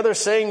neighbors together,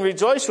 saying,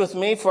 rejoice with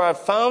me, for I have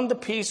found the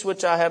piece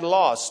which I had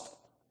lost.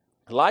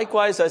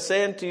 Likewise, I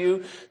say unto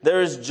you,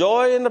 there is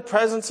joy in the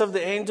presence of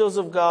the angels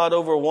of God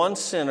over one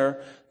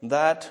sinner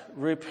that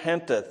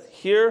repenteth.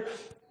 Here,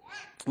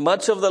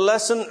 much of the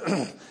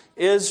lesson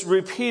is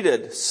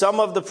repeated.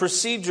 Some of the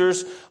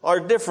procedures are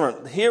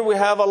different. Here we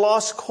have a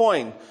lost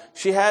coin.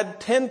 She had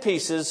 10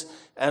 pieces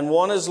and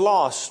one is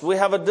lost. We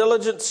have a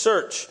diligent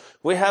search.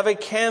 We have a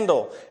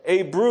candle,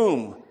 a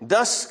broom,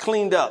 dust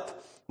cleaned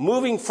up,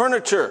 moving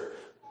furniture.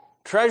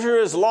 Treasure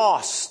is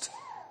lost.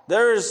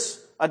 There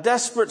is a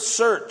desperate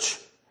search.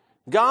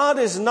 God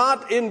is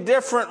not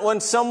indifferent when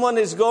someone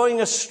is going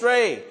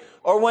astray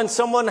or when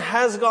someone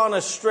has gone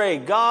astray.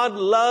 God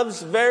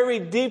loves very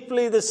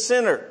deeply the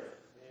sinner.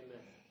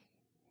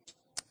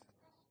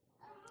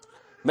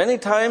 Many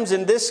times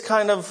in this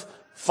kind of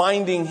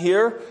finding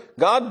here,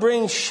 God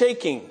brings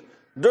shaking,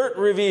 dirt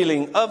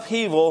revealing,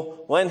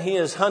 upheaval when He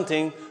is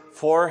hunting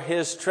for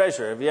His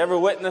treasure. Have you ever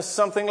witnessed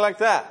something like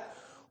that?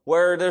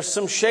 Where there's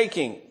some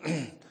shaking.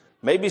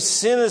 Maybe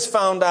sin is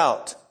found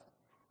out.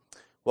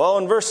 Well,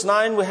 in verse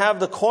 9 we have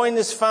the coin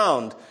is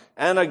found.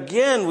 And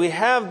again we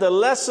have the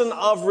lesson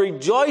of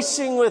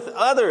rejoicing with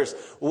others.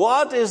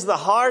 What is the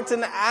heart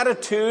and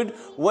attitude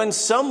when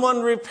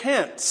someone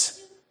repents?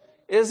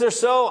 Is there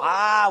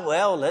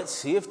well, let's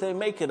see if they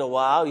make it a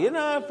while.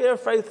 If they're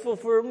faithful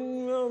for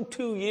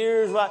 2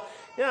 years,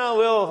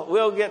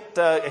 we'll get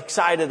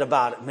excited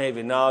about it.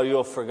 Maybe. No,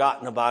 you'll have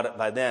forgotten about it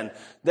by then.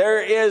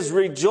 There is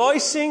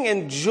rejoicing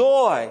and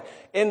joy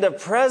in the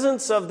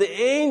presence of the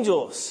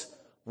angels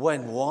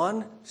when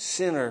one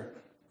sinner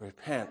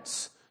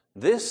repents.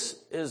 This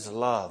is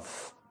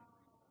love.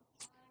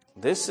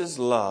 This is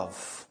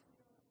love.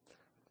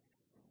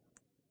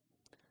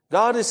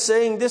 God is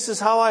saying, this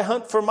is how I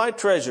hunt for my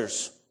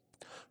treasures.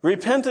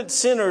 Repentant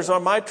sinners are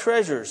my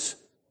treasures.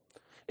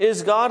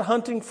 Is God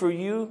hunting for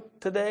you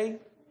today?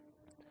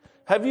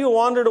 Have you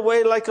wandered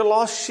away like a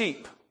lost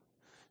sheep?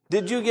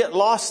 Did you get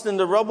lost in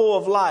the rubble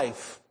of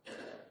life?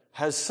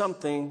 Has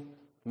something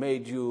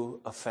made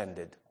you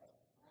offended?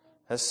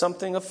 Has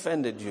something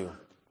offended you?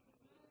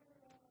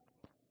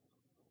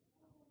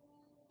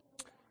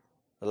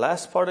 The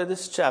last part of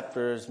this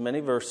chapter is many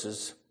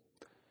verses,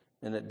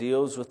 and it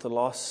deals with the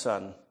lost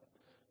son.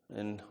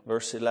 In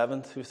verse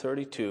 11 through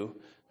 32,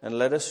 and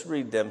let us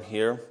read them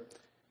here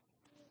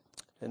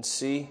and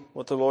see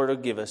what the Lord will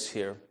give us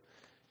here.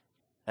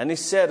 And he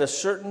said, a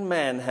certain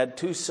man had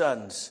 2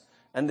 sons,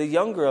 and the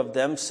younger of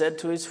them said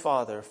to his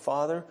father,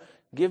 Father,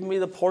 give me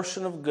the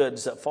portion of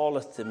goods that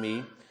falleth to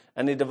me.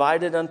 and he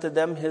divided unto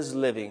them his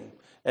living.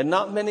 And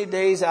not many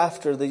days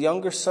after, the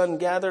younger son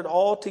gathered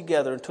all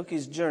together and took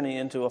his journey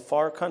into a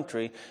far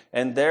country,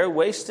 and there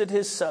wasted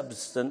his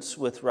substance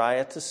with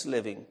riotous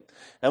living.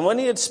 And when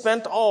he had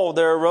spent all,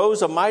 there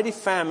arose a mighty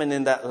famine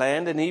in that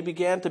land, and he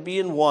began to be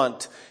in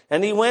want.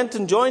 And he went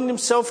and joined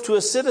himself to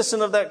a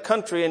citizen of that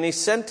country, and he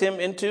sent him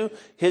into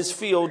his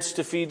fields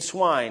to feed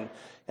swine.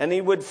 And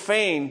he would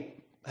fain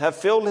have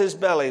filled his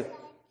belly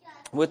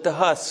with the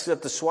husks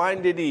that the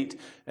swine did eat,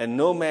 and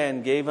no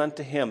man gave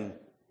unto him.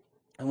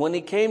 And when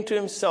he came to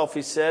himself,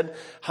 he said,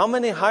 How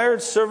many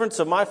hired servants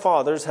of my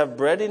father's have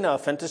bread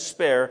enough and to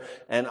spare,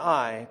 and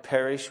I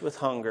perish with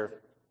hunger?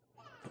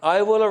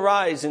 I will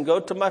arise and go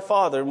to my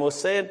father, and will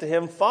say unto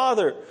him,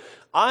 Father,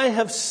 I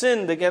have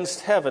sinned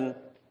against heaven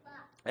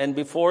and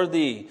before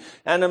thee,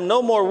 and am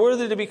no more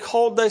worthy to be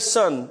called thy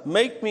son.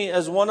 Make me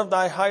as one of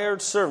thy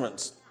hired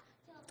servants.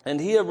 And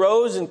he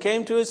arose and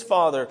came to his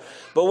father.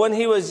 But when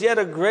he was yet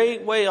a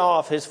great way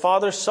off, his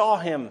father saw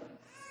him,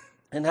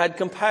 and had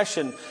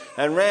compassion,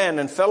 and ran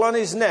and fell on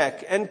his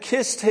neck, and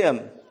kissed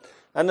him.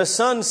 And the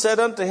son said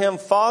unto him,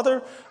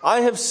 Father, I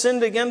have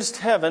sinned against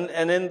heaven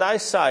and in thy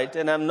sight,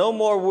 and am no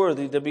more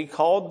worthy to be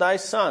called thy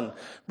son.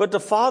 But the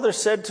father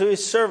said to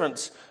his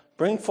servants,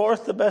 Bring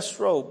forth the best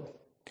robe,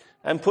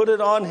 and put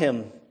it on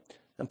him,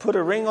 and put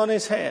a ring on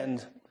his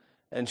hand,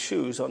 and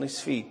shoes on his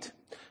feet.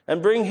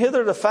 And bring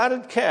hither the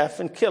fatted calf,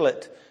 and kill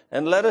it,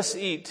 and let us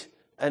eat,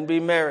 and be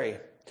merry.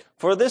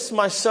 For this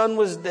my son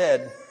was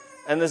dead,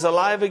 and is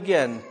alive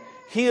again.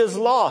 He was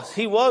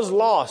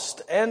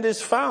lost, and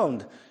is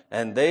found.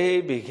 And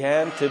they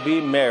began to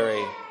be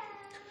merry.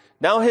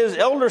 Now his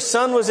elder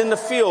son was in the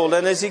field,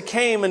 and as he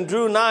came and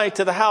drew nigh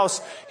to the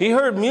house, he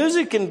heard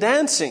music and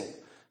dancing.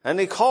 And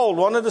he called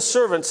one of the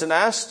servants, and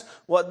asked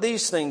what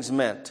these things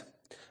meant.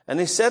 And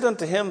he said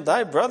unto him,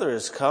 Thy brother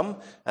is come,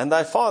 and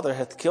thy father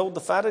hath killed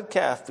the fatted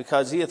calf,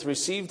 because he hath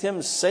received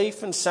him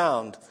safe and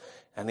sound.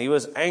 And he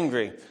was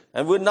angry,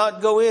 and would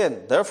not go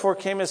in. Therefore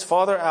came his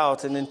father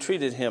out, and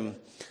entreated him.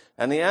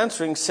 And he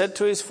answering said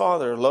to his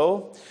father,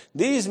 Lo,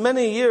 these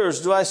many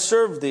years do I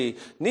serve thee,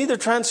 neither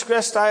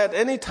transgressed I at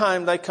any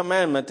time thy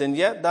commandment, and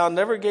yet thou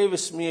never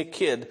gavest me a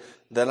kid,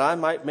 that I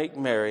might make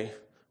merry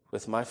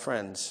with my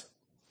friends.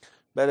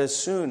 But as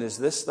soon as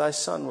this thy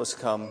son was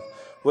come,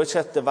 which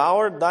hath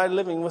devoured thy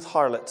living with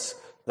harlots,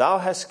 thou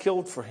hast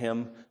killed for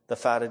him the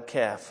fatted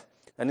calf.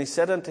 And he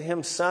said unto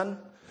him, Son,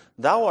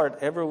 thou art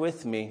ever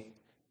with me,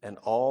 and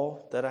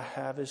all that I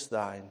have is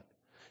thine.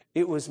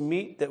 It was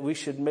meet that we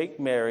should make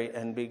merry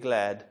and be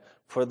glad,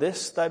 for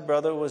this thy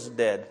brother was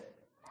dead,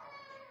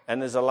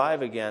 and is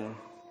alive again,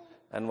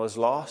 and was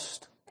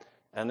lost,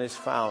 and is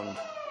found.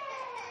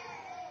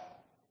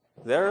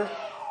 There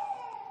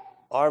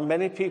are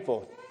many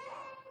people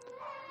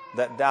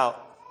that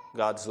doubt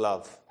God's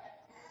love.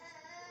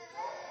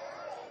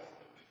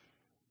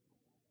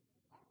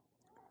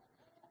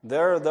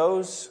 There are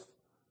those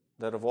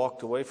that have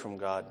walked away from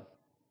God.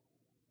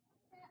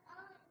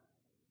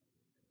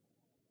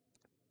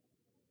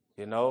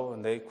 You know,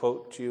 and they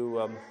quote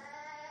you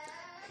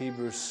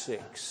Hebrews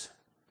 6.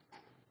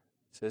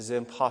 It says,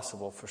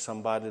 impossible for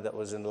somebody that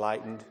was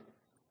enlightened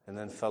and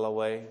then fell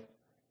away.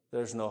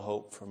 There's no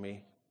hope for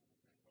me.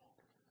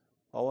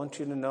 I want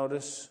you to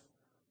notice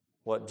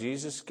what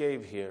Jesus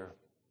gave here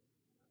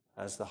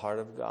as the heart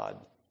of God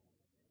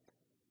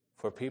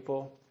for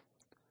people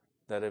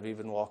that have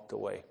even walked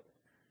away.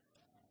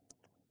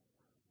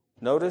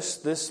 Notice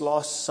this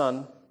lost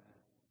son.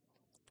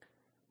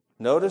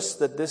 Notice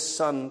that this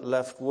son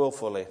left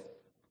willfully.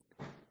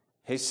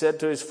 He said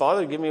to his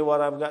father, give me what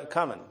I've got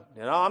coming.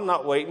 You know, I'm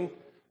not waiting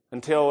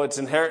until it's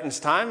inheritance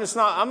time.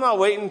 I'm not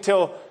waiting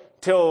till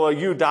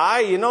you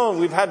die, you know, and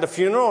we've had the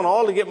funeral and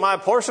all to get my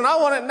portion. I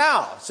want it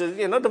now. So,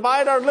 you know,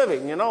 divide our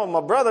living. You know,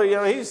 my brother, you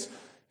know,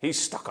 he's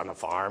stuck on the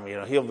farm. You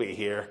know, he'll be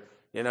here.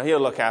 You know, he'll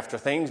look after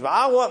things, but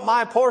I want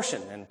my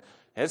portion. And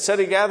it said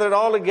he gathered it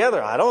all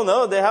together. I don't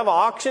know. They have an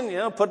auction, you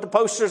know, put the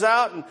posters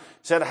out and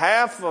said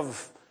half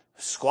of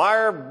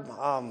Squire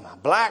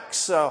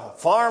Black's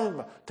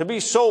farm to be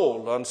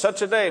sold on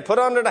such a day. Put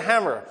under the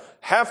hammer.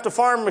 Half the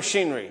farm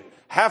machinery,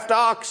 half the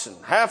oxen,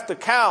 half the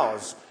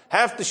cows,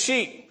 half the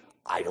sheep.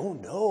 I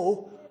don't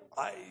know.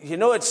 You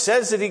know, it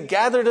says that he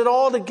gathered it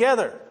all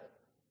together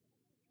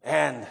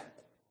and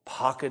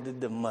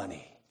pocketed the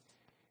money.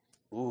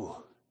 Ooh.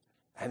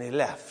 And he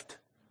left,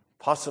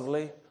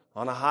 possibly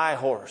on a high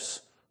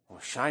horse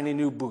with shiny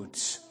new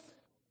boots.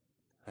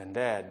 And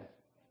Dad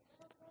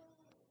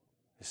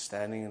is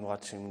standing and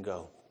watching him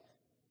go.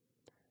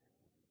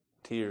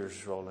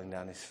 Tears rolling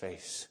down his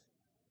face.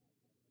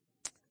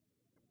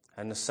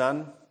 And the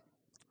son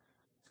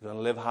is going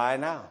to live high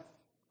now.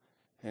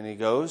 And he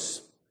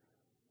goes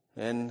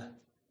and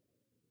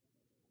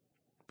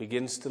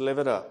begins to live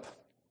it up.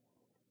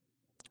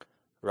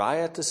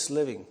 Riotous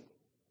living.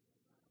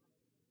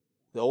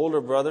 The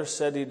older brother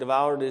said he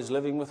devoured his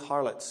living with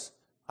harlots.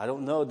 I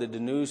don't know. Did the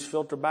news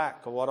filter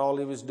back of what all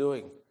he was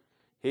doing?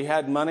 He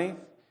had money,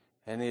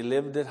 and he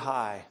lived it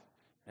high,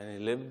 and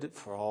he lived it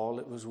for all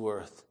it was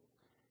worth.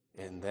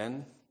 And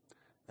then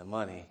the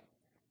money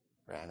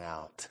ran ran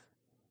out.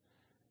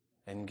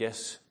 And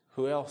guess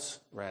who else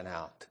ran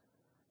out?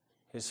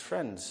 His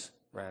friends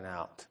ran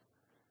out.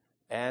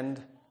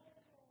 And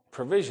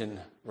provision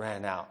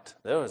ran out.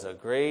 There was a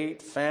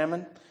great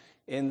famine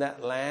in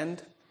that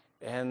land,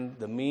 and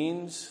the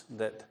means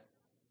that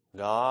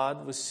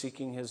God was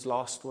seeking his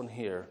lost one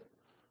here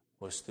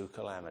was through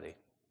calamity.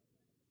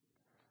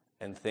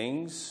 And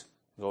things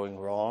going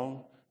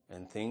wrong,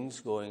 and things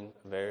going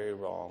very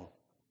wrong.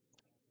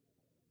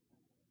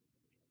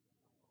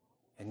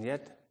 And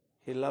yet,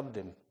 he loved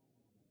him.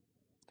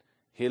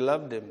 He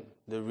loved him.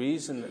 The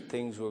reason that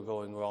things were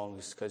going wrong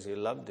is because he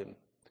loved him.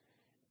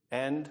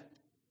 And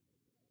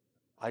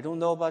I don't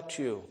know about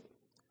you,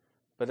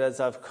 but as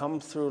I've come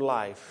through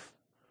life,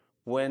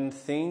 when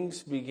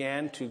things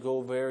began to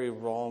go very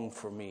wrong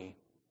for me,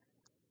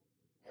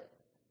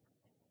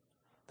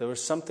 there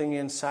was something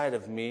inside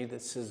of me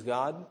that says,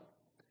 God,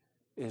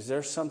 is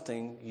there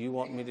something you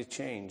want me to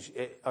change?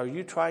 Are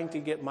you trying to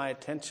get my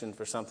attention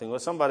for something?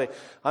 Well,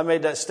 I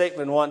made that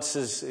statement once,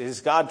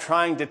 is God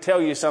trying to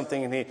tell you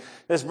something? And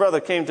this brother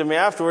came to me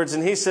afterwards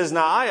and he says,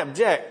 now I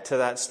object to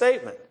that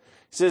statement.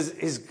 He says,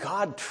 is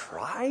God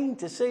trying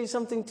to say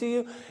something to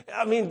you?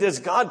 I mean, does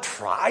God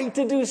try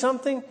to do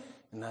something?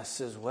 And I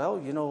says,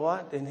 well, you know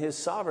what? In his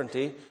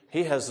sovereignty,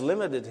 he has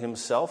limited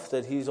himself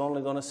that he's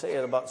only going to say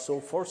it about so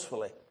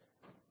forcefully.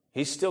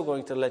 He's still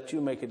going to let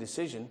you make a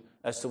decision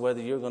as to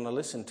whether you're going to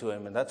listen to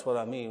him. And that's what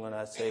I mean when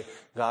I say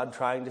God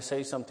trying to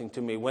say something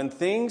to me. When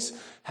things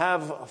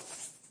have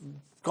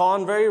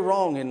gone very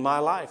wrong in my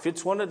life,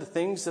 it's one of the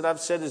things that I've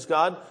said is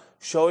God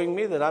showing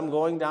me that I'm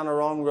going down a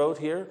wrong road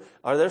here.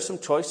 Are there some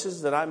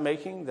choices that I'm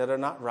making that are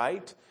not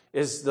right?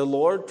 Is the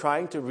Lord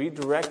trying to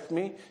redirect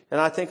me? And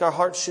I think our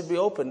hearts should be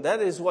open. That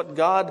is what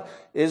God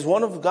is,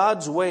 one of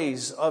God's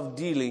ways of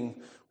dealing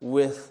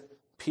with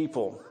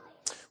people.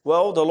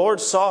 Well, the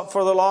Lord sought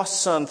for the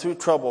lost son through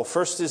trouble.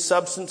 First, his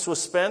substance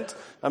was spent,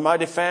 a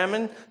mighty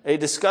famine, a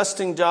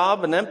disgusting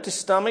job, an empty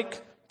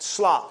stomach,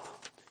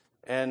 slop,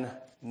 and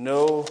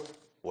no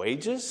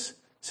wages.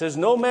 It says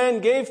no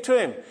man gave to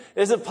him.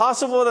 Is it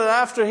possible that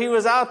after he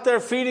was out there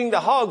feeding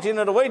the hogs,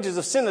 the wages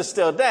of sin is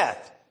still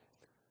death?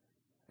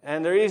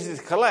 And they're easy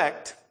to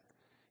collect.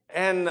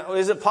 And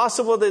is it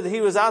possible that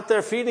he was out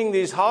there feeding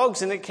these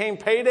hogs and it came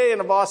payday and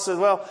the boss says,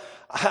 well,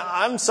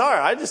 I'm sorry,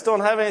 I just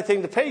don't have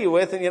anything to pay you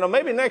with. And,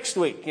 maybe next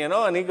week,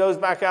 and he goes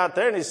back out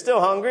there and he's still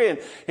hungry. And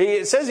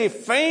it says he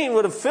fain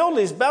would have filled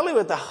his belly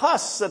with the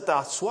husks that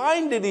the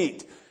swine did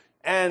eat.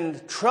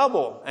 And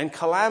trouble and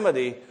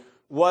calamity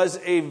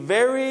was a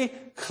very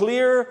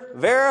clear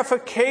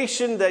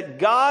verification that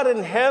God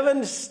in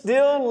heaven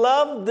still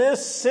loved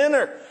this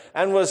sinner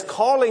and was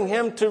calling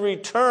him to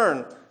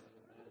return.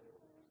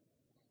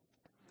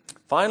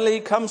 Finally, he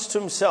comes to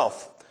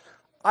himself.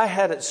 I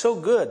had it so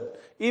good.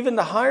 Even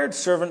the hired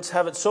servants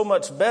have it so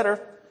much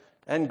better.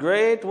 And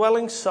great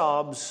welling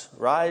sobs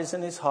rise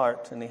in his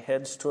heart, and he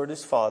heads toward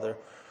his father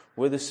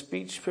with a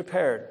speech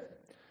prepared.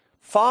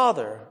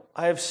 Father,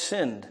 I have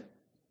sinned.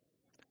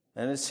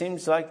 And it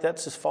seems like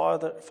that's as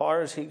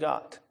far as he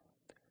got.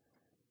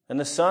 And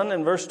the son,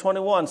 in verse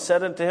 21,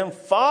 said unto him,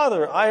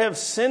 Father, I have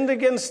sinned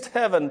against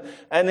heaven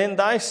and in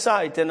thy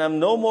sight, and am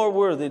no more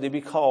worthy to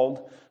be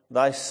called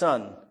thy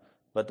son.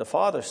 But the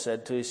father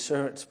said to his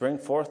servants, Bring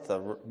forth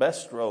the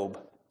best robe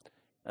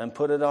and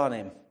put it on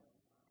him.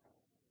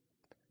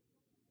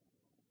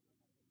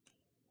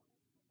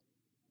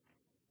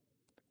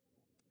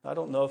 I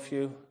don't know if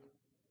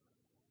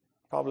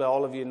probably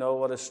all of you know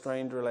what a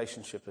strained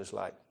relationship is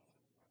like.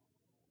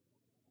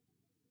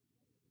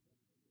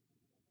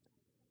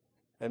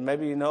 And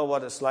maybe you know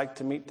what it's like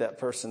to meet that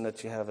person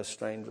that you have a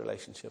strained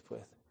relationship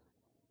with.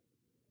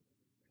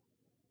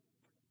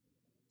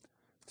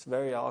 It's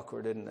very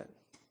awkward, isn't it?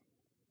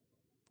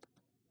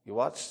 You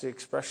watch the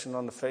expression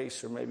on the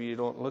face, or maybe you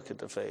don't look at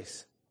the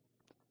face.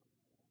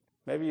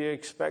 Maybe you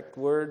expect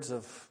words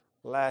of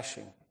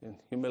lashing and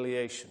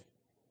humiliation.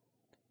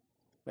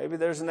 Maybe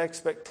there's an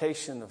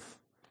expectation of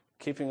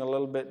keeping a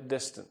little bit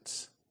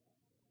distance.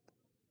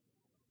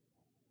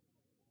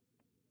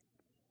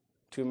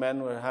 Two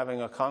men were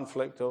having a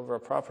conflict over a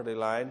property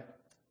line,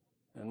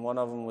 and one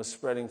of them was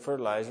spreading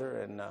fertilizer,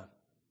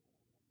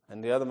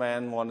 and the other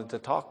man wanted to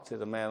talk to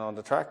the man on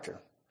the tractor.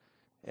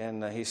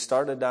 And he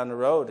started down the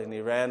road, and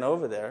he ran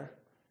over there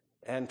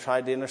and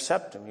tried to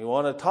intercept him. He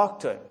wanted to talk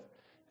to him.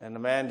 And the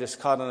man just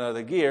caught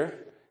another gear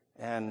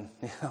and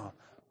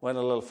went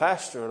a little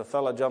faster, and the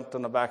fellow jumped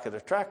on the back of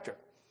the tractor.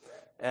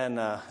 And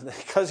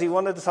because he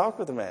wanted to talk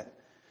with the man.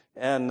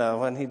 And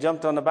when he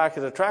jumped on the back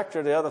of the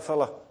tractor, the other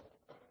fellow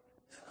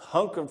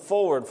hunkered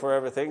forward for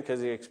everything because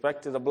he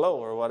expected a blow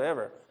or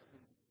whatever.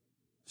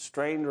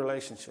 Strained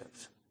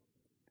relationships.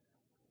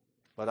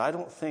 But I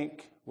don't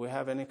think we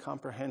have any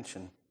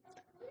comprehension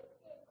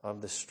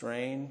of the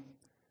strain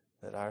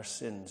that our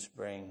sins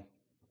bring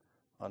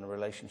on a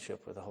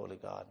relationship with the Holy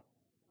God.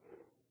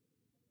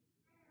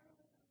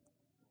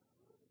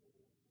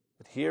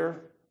 But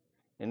here,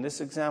 in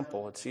this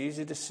example, it's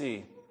easy to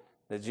see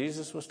that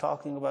Jesus was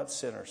talking about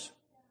sinners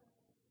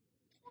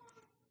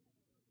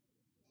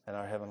and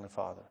our Heavenly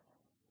Father.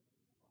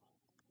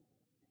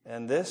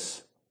 And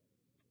this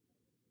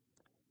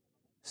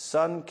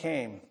son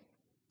came,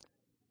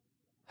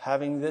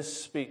 having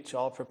this speech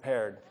all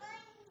prepared.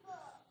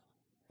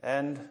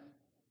 And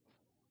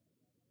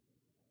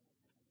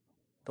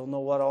don't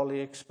know what all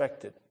he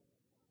expected,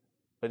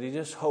 but he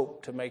just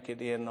hoped to make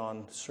it in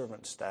on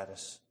servant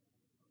status.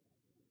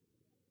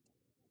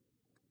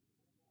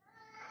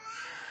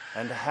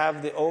 And to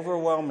have the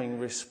overwhelming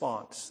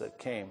response that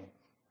came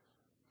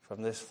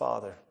from this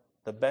father,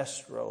 the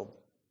best robe,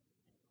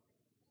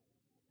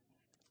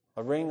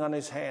 a ring on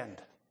his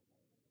hand.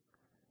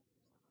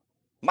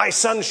 My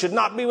son should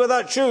not be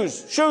without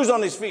shoes. Shoes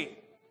on his feet.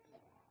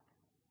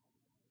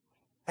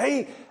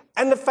 Hey,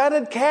 and the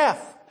fatted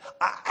calf.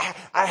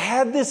 I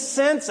had this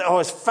sense I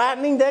was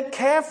fattening that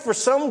calf for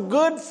some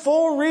good,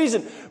 full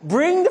reason.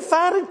 Bring the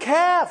fatted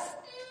calf.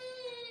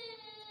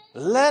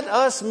 Let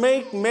us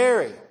make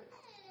merry.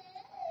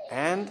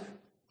 And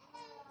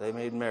they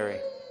made merry.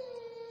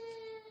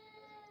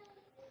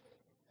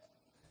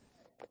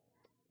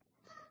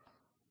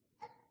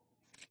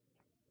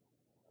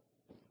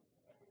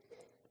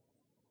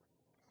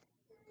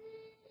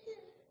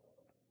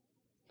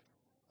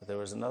 But there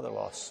was another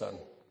lost son.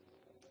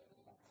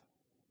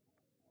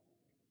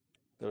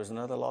 There was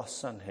another lost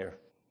son here.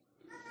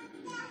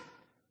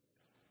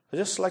 I'd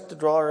just like to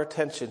draw our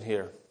attention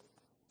here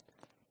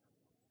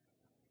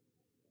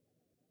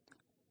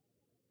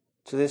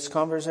to this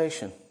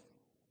conversation.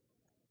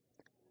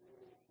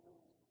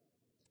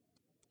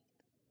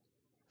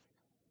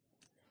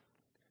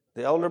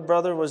 The elder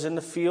brother was in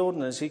the field,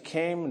 and as he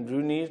came and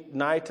drew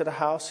nigh to the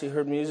house, he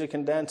heard music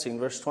and dancing.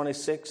 Verse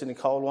 26, and he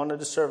called one of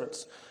the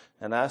servants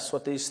and asked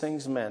what these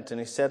things meant. And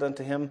he said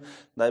unto him,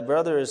 Thy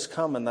brother is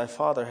come, and thy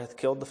father hath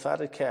killed the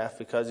fatted calf,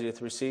 because he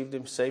hath received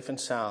him safe and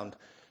sound.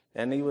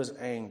 And he was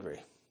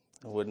angry,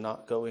 and would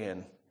not go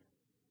in.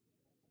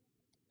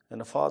 And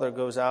the father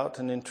goes out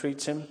and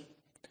entreats him.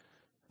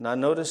 Now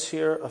notice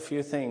here a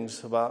few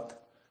things about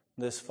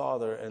this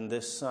father and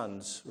this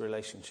son's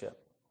relationship.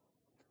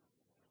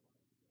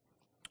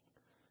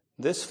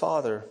 This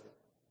father,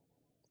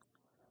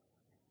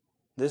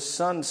 this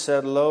son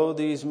said, Lo,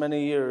 these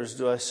many years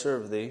do I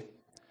serve thee,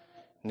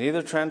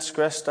 neither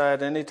transgressed I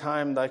at any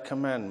time thy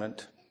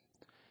commandment,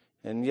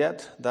 and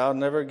yet thou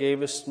never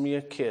gavest me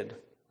a kid,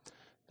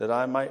 that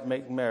I might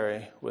make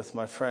merry with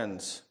my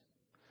friends.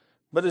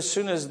 But as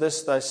soon as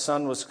this thy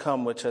son was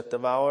come, which hath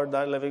devoured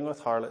thy living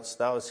with harlots,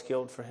 thou hast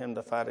killed for him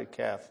the fatted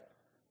calf.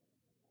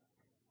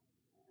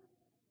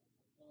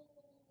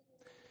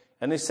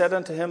 And he said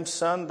unto him,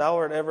 Son, thou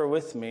art ever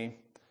with me,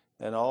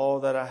 and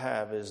all that I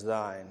have is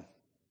thine.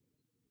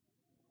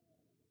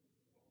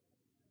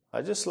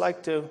 I just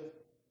like to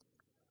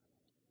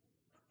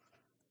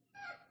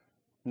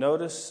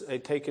notice a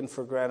taken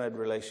for granted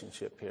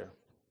relationship here.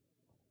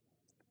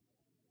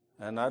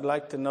 And I'd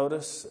like to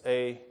notice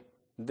a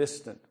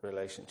distant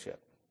relationship.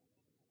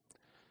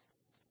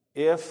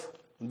 If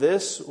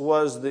this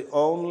was the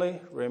only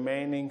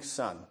remaining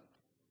son,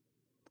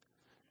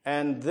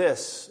 and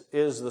this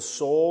is the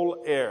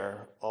sole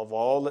heir of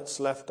all that's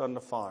left on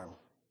the farm,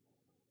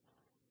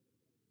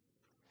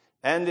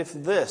 and if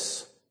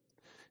this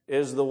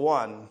is the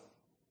one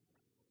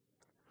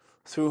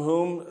through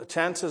whom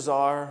chances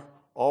are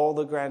all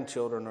the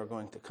grandchildren are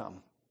going to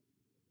come,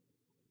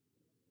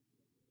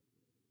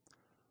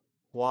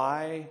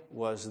 why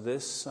was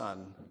this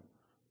son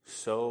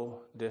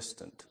so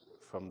distant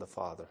from the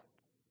father?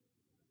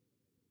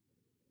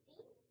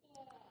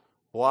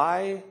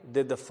 Why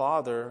did the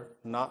father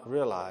not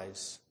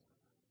realize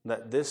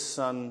that this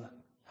son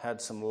had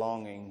some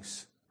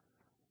longings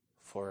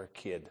for a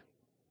kid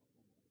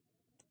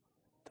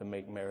to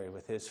make merry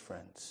with his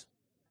friends?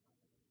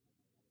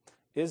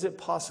 Is it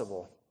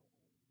possible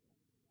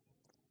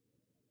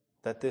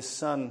that this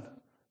son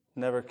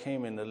never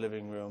came in the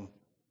living room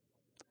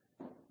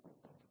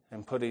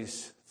and put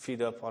his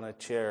feet up on a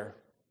chair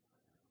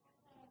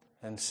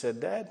and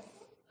said, Dad,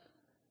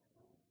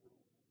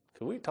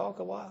 could we talk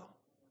a while?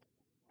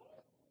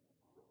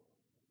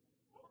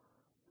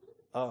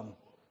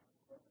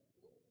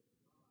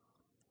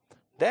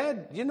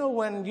 Dad, you know,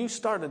 when you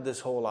started this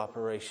whole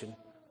operation,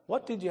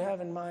 what did you have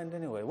in mind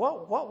anyway?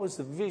 What was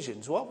the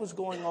visions? What was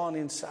going on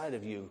inside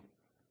of you?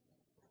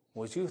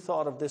 Was you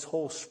thought of this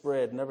whole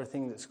spread and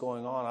everything that's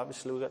going on?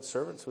 Obviously, we got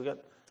servants, we got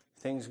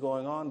things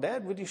going on.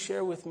 Dad, would you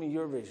share with me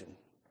your vision?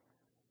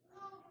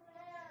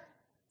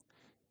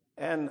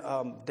 And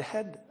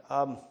Dad,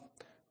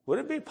 would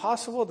it be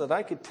possible that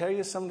I could tell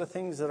you some of the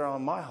things that are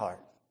on my heart?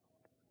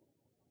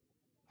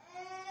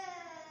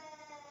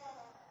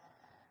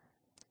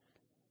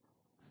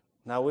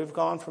 Now, we've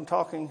gone from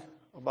talking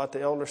about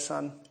the elder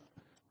son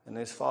and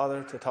his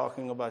father to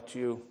talking about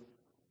you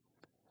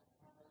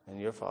and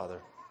your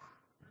father.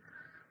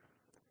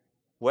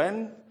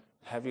 When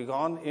have you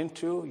gone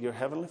into your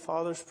Heavenly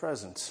Father's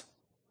presence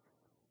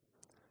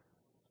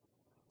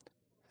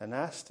and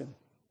asked Him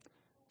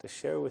to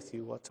share with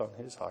you what's on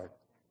His heart?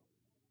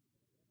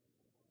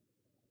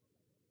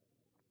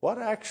 What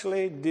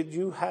actually did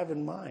you have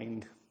in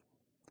mind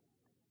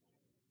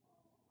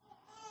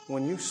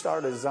when you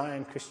started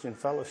Zion Christian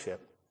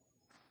Fellowship?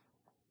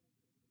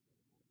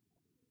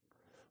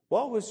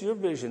 What was your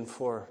vision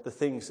for the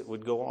things that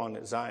would go on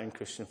at Zion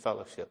Christian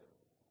Fellowship?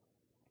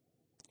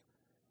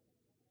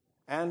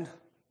 And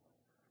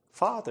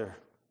Father,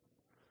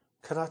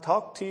 could I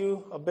talk to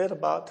you a bit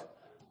about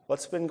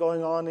what's been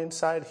going on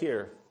inside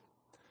here?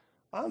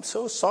 I'm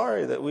so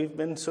sorry that we've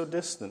been so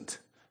distant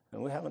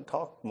and we haven't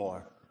talked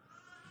more.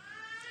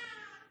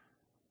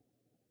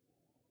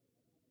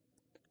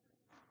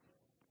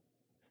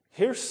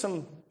 Here's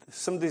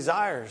some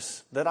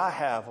desires that I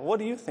have. What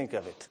do you think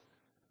of it?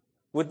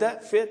 Would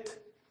that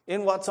fit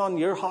in what's on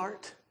your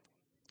heart?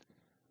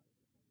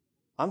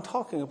 I'm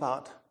talking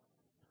about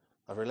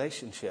a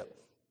relationship.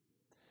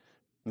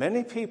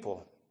 Many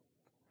people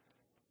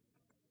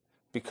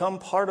become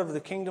part of the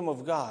kingdom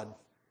of God,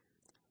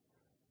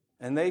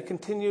 and they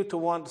continue to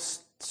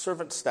want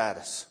servant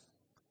status.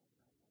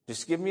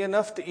 Just give me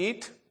enough to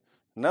eat,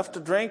 enough to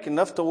drink,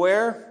 enough to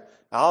wear.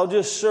 I'll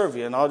just serve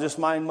you, and I'll just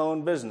mind my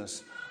own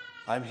business.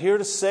 I'm here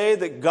to say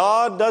that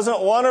God doesn't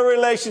want a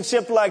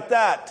relationship like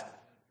that.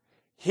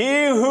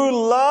 He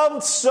who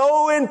loved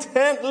so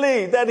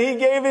intently that he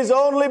gave his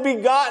only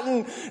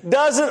begotten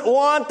doesn't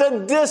want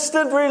a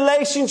distant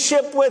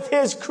relationship with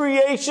his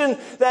creation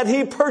that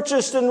he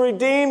purchased and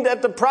redeemed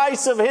at the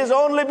price of his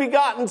only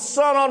begotten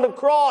Son on the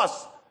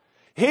cross.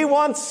 He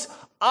wants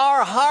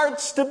our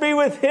hearts to be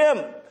with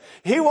him.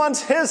 He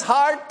wants his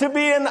heart to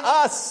be in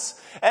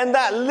us. And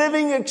that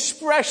living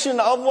expression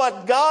of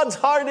what God's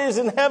heart is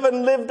in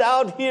heaven lived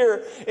out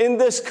here in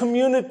this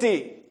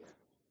community.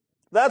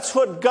 That's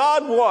what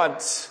God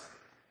wants.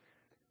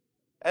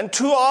 And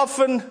too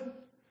often,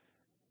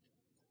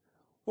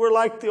 we're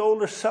like the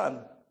older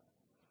son.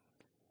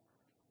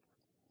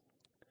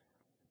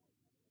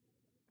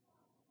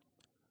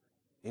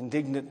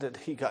 Indignant that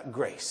he got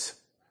grace.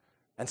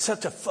 And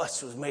such a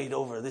fuss was made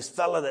over this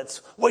fella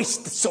that's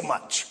wasted so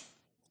much.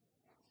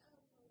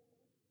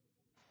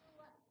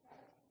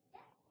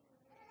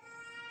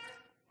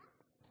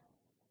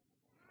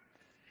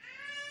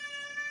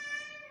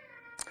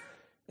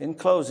 In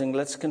closing,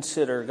 let's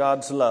consider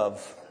God's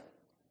love.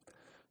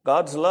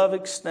 God's love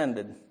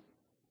extended.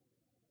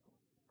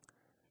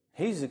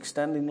 He's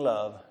extending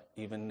love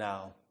even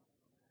now.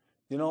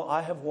 You know,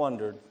 I have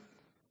wondered,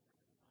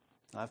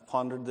 I've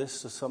pondered this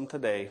some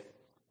today.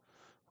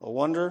 I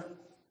wonder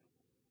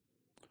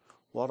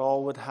what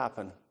all would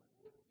happen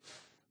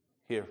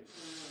here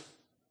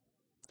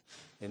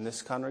in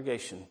this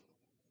congregation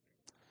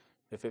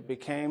if it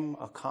became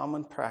a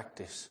common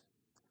practice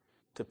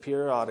to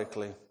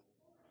periodically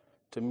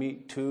to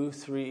meet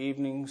 2-3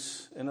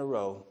 evenings in a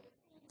row,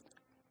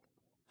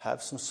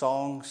 have some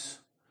songs,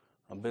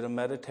 a bit of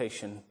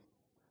meditation,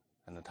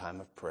 and a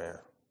time of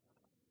prayer.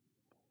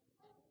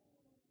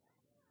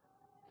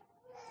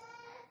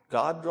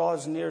 God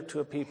draws near to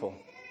a people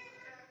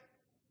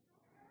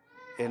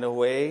in a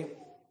way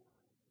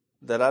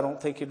that I don't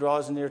think he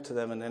draws near to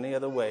them in any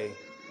other way,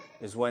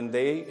 is when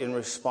they, in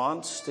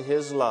response to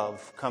his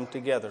love, come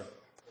together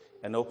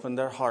and open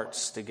their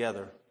hearts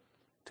together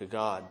to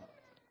God.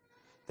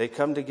 They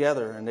come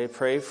together and they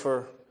pray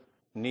for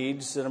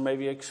needs that are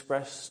maybe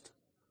expressed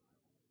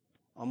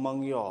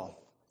among you all.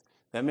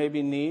 There may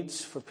be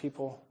needs for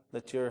people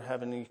that you're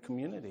having in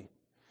community.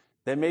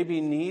 There may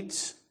be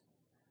needs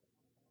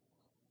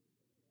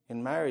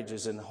in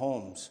marriages and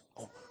homes.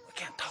 Oh, we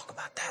can't talk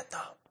about that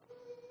though.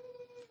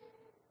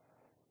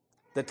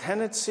 The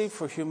tendency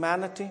for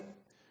humanity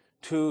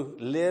to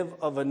live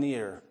a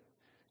veneer.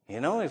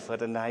 You know, we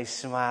put a nice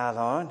smile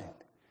on and,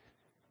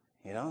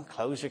 you know,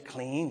 clothes are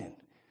clean and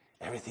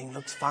everything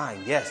looks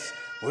fine. Yes,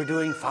 we're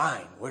doing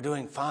fine. We're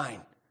doing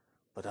fine.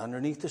 But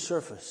underneath the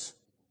surface,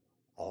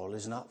 all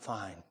is not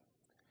fine.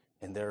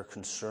 And there are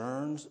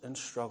concerns and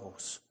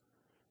struggles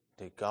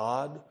that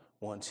God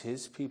wants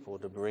his people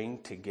to bring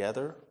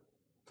together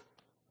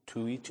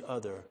to each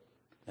other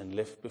and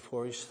lift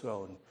before his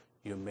throne.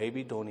 You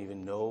maybe don't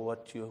even know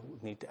what you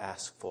need to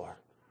ask for.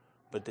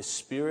 But the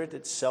Spirit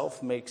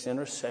itself makes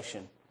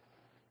intercession.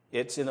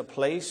 It's in a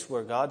place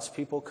where God's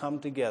people come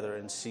together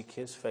and seek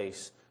his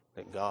face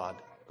that God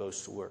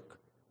goes to work.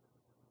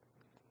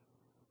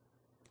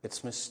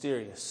 It's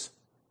mysterious.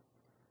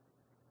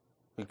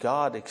 But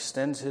God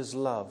extends his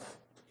love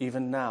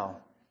even now.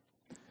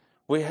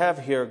 We have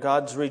here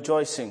God's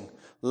rejoicing,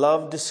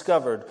 love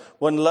discovered.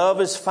 When love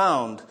is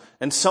found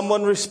and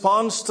someone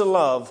responds to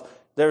love,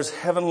 there's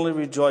heavenly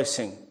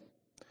rejoicing.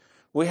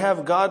 We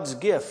have God's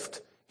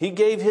gift. He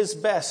gave his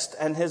best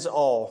and his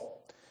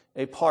all,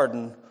 a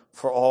pardon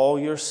for all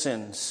your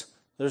sins.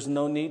 There's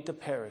no need to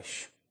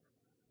perish.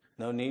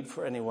 No need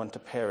for anyone to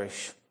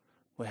perish.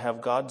 We have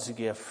God's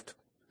gift.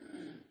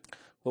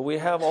 But we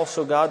have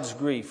also God's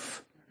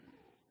grief.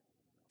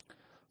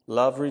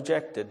 Love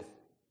rejected.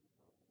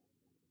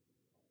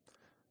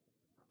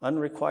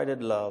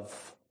 Unrequited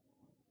love.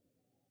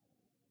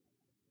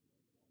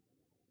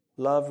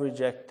 Love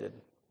rejected.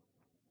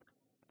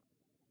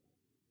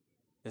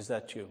 Is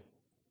that you?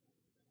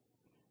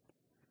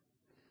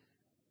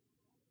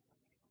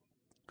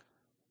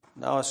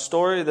 Now, a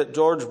story that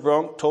George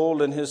Brunk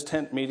told in his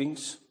tent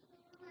meetings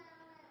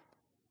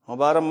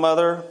about a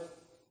mother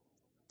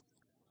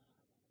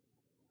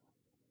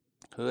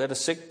who had a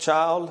sick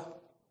child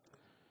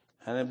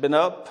and had been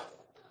up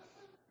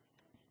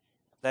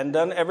and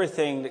done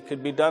everything that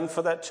could be done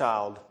for that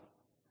child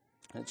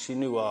that she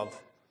knew of.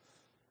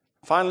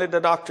 Finally, the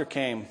doctor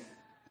came.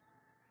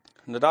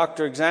 And the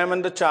doctor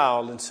examined the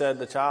child and said,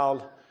 the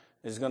child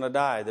is going to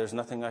die. There's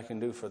nothing I can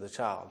do for the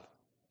child.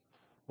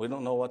 We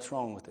don't know what's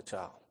wrong with the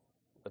child,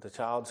 but the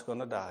child's going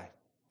to die.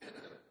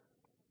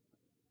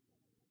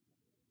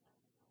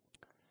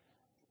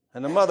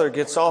 And the mother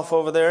gets off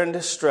over there in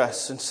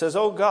distress and says,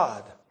 oh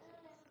God,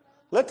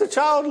 let the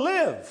child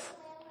live.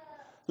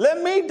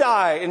 Let me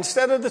die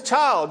instead of the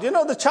child. You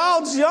know, the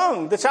child's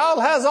young. The child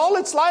has all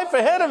its life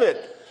ahead of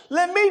it.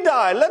 Let me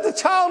die. Let the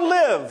child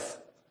live.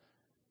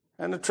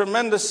 And a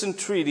tremendous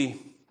entreaty.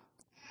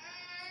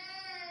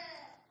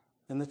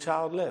 And the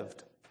child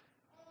lived.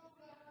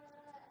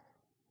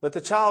 But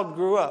the child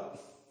grew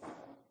up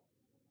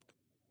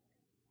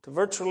to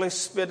virtually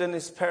spit in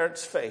his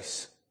parents'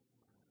 face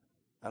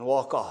and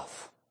walk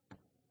off.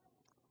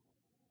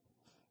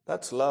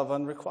 That's love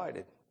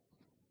unrequited.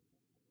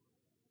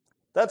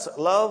 That's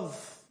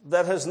love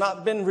that has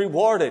not been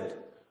rewarded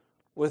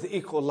with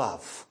equal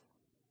love.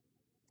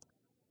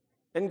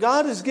 And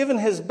God has given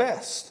His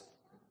best.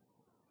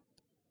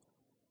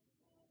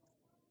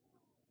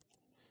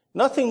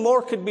 Nothing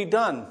more could be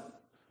done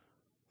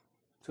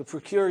to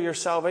procure your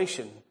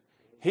salvation.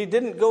 He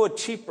didn't go a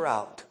cheap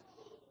route.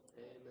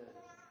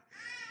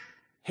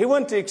 He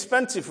went the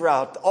expensive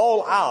route,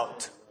 all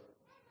out.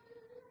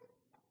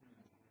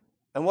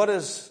 And what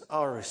is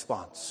our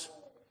response?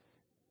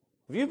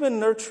 Have you been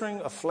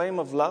nurturing a flame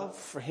of love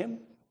for Him?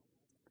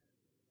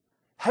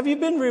 Have you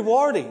been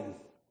rewarding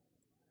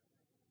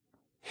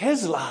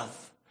His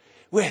love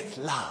with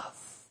love?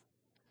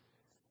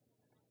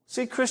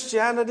 See,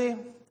 Christianity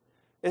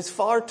is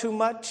far too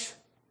much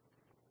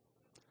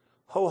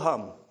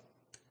ho-hum.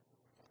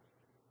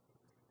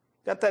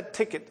 Got that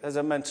ticket, as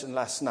I mentioned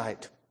last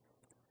night.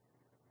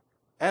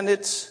 And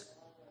it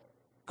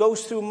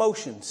goes through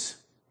motions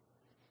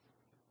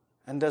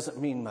and doesn't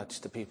mean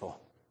much to people.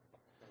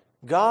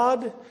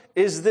 God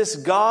is this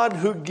God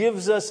who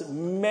gives us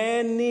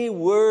many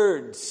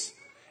words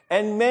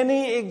and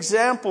many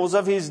examples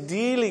of His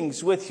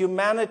dealings with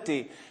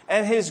humanity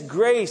and His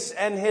grace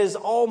and His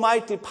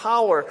almighty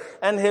power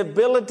and His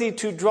ability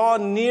to draw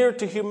near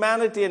to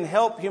humanity and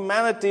help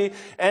humanity.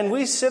 And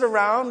we sit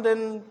around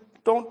and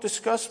don't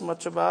discuss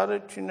much about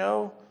it, you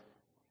know.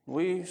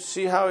 We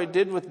see how He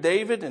did with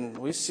David, and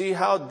we see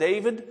how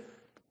David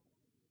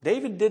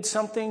did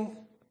something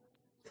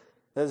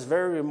that is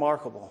very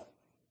remarkable.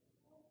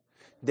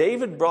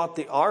 David brought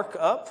the ark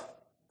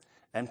up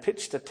and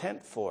pitched a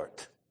tent for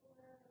it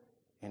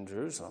in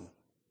Jerusalem.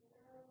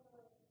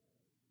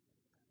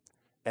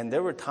 And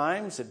there were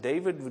times that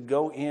David would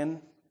go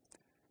in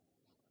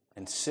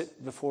and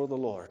sit before the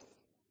Lord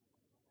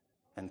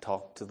and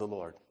talk to the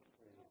Lord.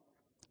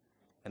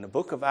 And the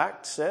book of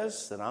Acts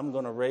says that I'm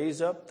going to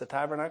raise up the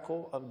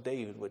tabernacle of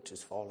David, which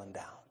has fallen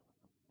down.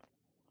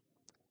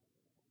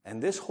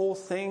 And this whole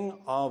thing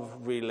of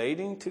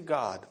relating to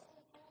God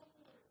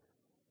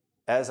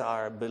as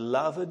our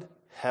beloved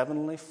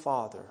Heavenly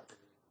Father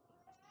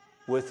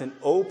with an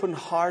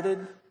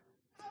open-hearted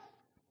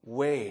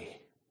way,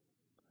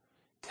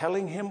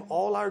 telling Him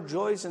all our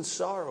joys and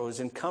sorrows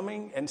and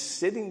coming and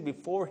sitting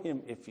before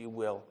Him, if you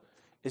will,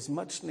 is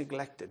much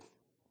neglected.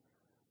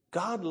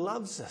 God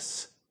loves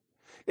us.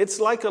 It's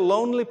like a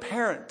lonely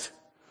parent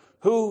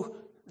who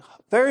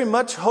very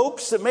much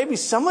hopes that maybe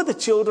some of the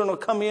children will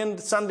come in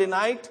Sunday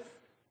night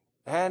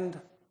and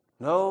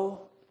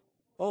no,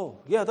 oh,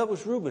 yeah, that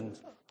was Reuben.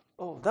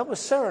 Oh, that was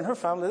Sarah and her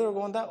family. They were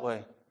going that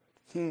way.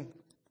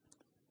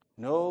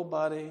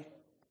 Nobody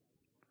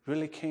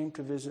really came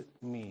to visit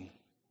me.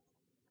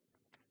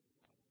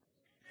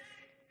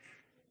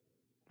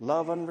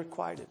 Love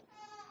unrequited.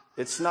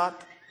 It's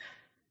not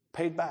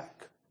paid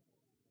back.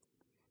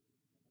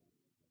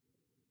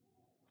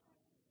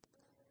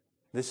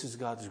 This is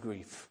God's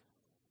grief.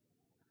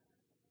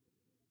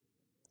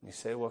 You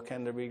say, well,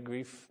 can there be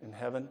grief in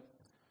heaven?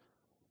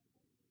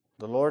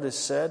 The Lord has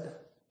said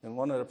in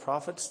one of the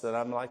prophets that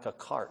I'm like a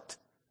cart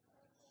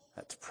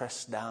that's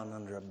pressed down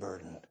under a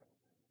burden.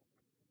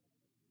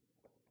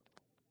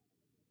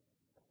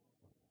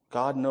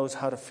 God knows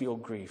how to feel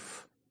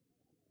grief.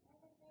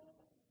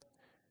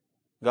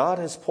 God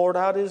has poured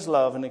out His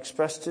love and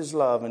expressed His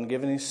love and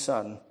given His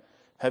Son.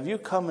 Have you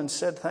come and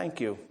said thank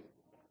you?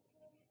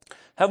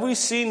 Have we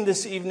seen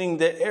this evening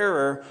the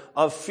error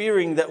of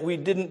fearing that we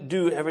didn't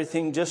do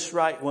everything just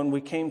right when we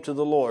came to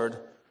the Lord,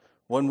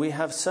 when we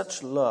have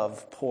such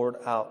love poured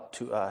out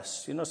to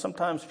us? You know,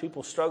 sometimes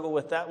people struggle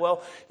with that.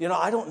 Well, you know,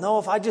 I don't know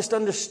if I just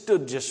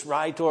understood just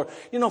right, or,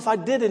 you know, if I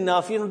did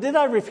enough, you know, did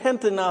I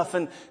repent enough?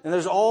 And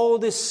there's all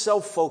this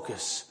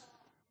self-focus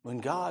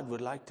when God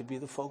would like to be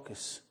the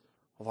focus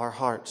of our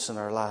hearts and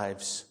our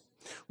lives.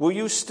 Will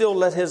you still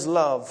let His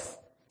love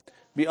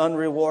be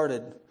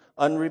unrewarded,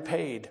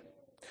 unrepaid?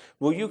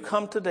 Will you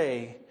come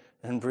today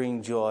and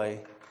bring joy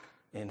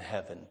in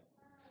heaven?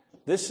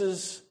 This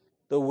is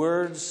the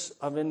words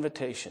of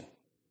invitation.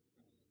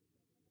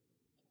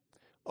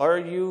 Are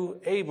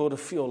you able to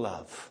feel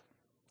love?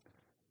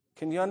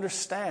 Can you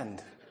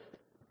understand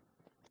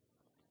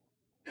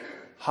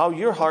how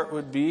your heart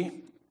would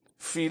be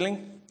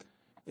feeling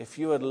if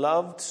you had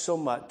loved so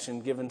much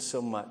and given so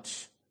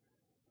much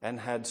and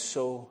had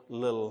so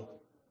little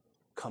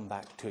come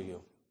back to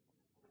you?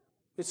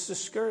 It's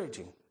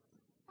discouraging.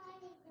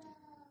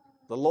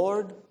 The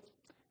Lord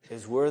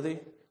is worthy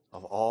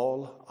of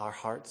all our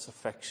heart's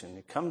affection.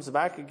 It comes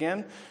back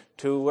again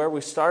to where we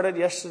started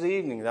yesterday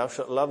evening. Thou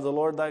shalt love the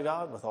Lord thy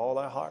God with all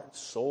thy heart,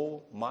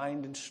 soul,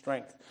 mind, and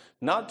strength.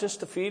 Not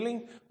just a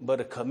feeling,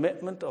 but a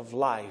commitment of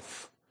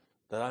life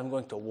that I'm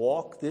going to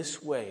walk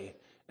this way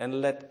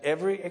and let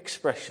every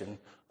expression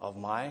of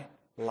my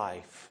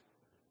life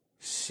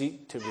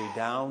seek to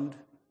redound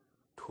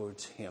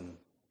towards Him.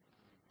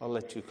 I'll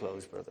let you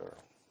close, Brother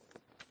Earl.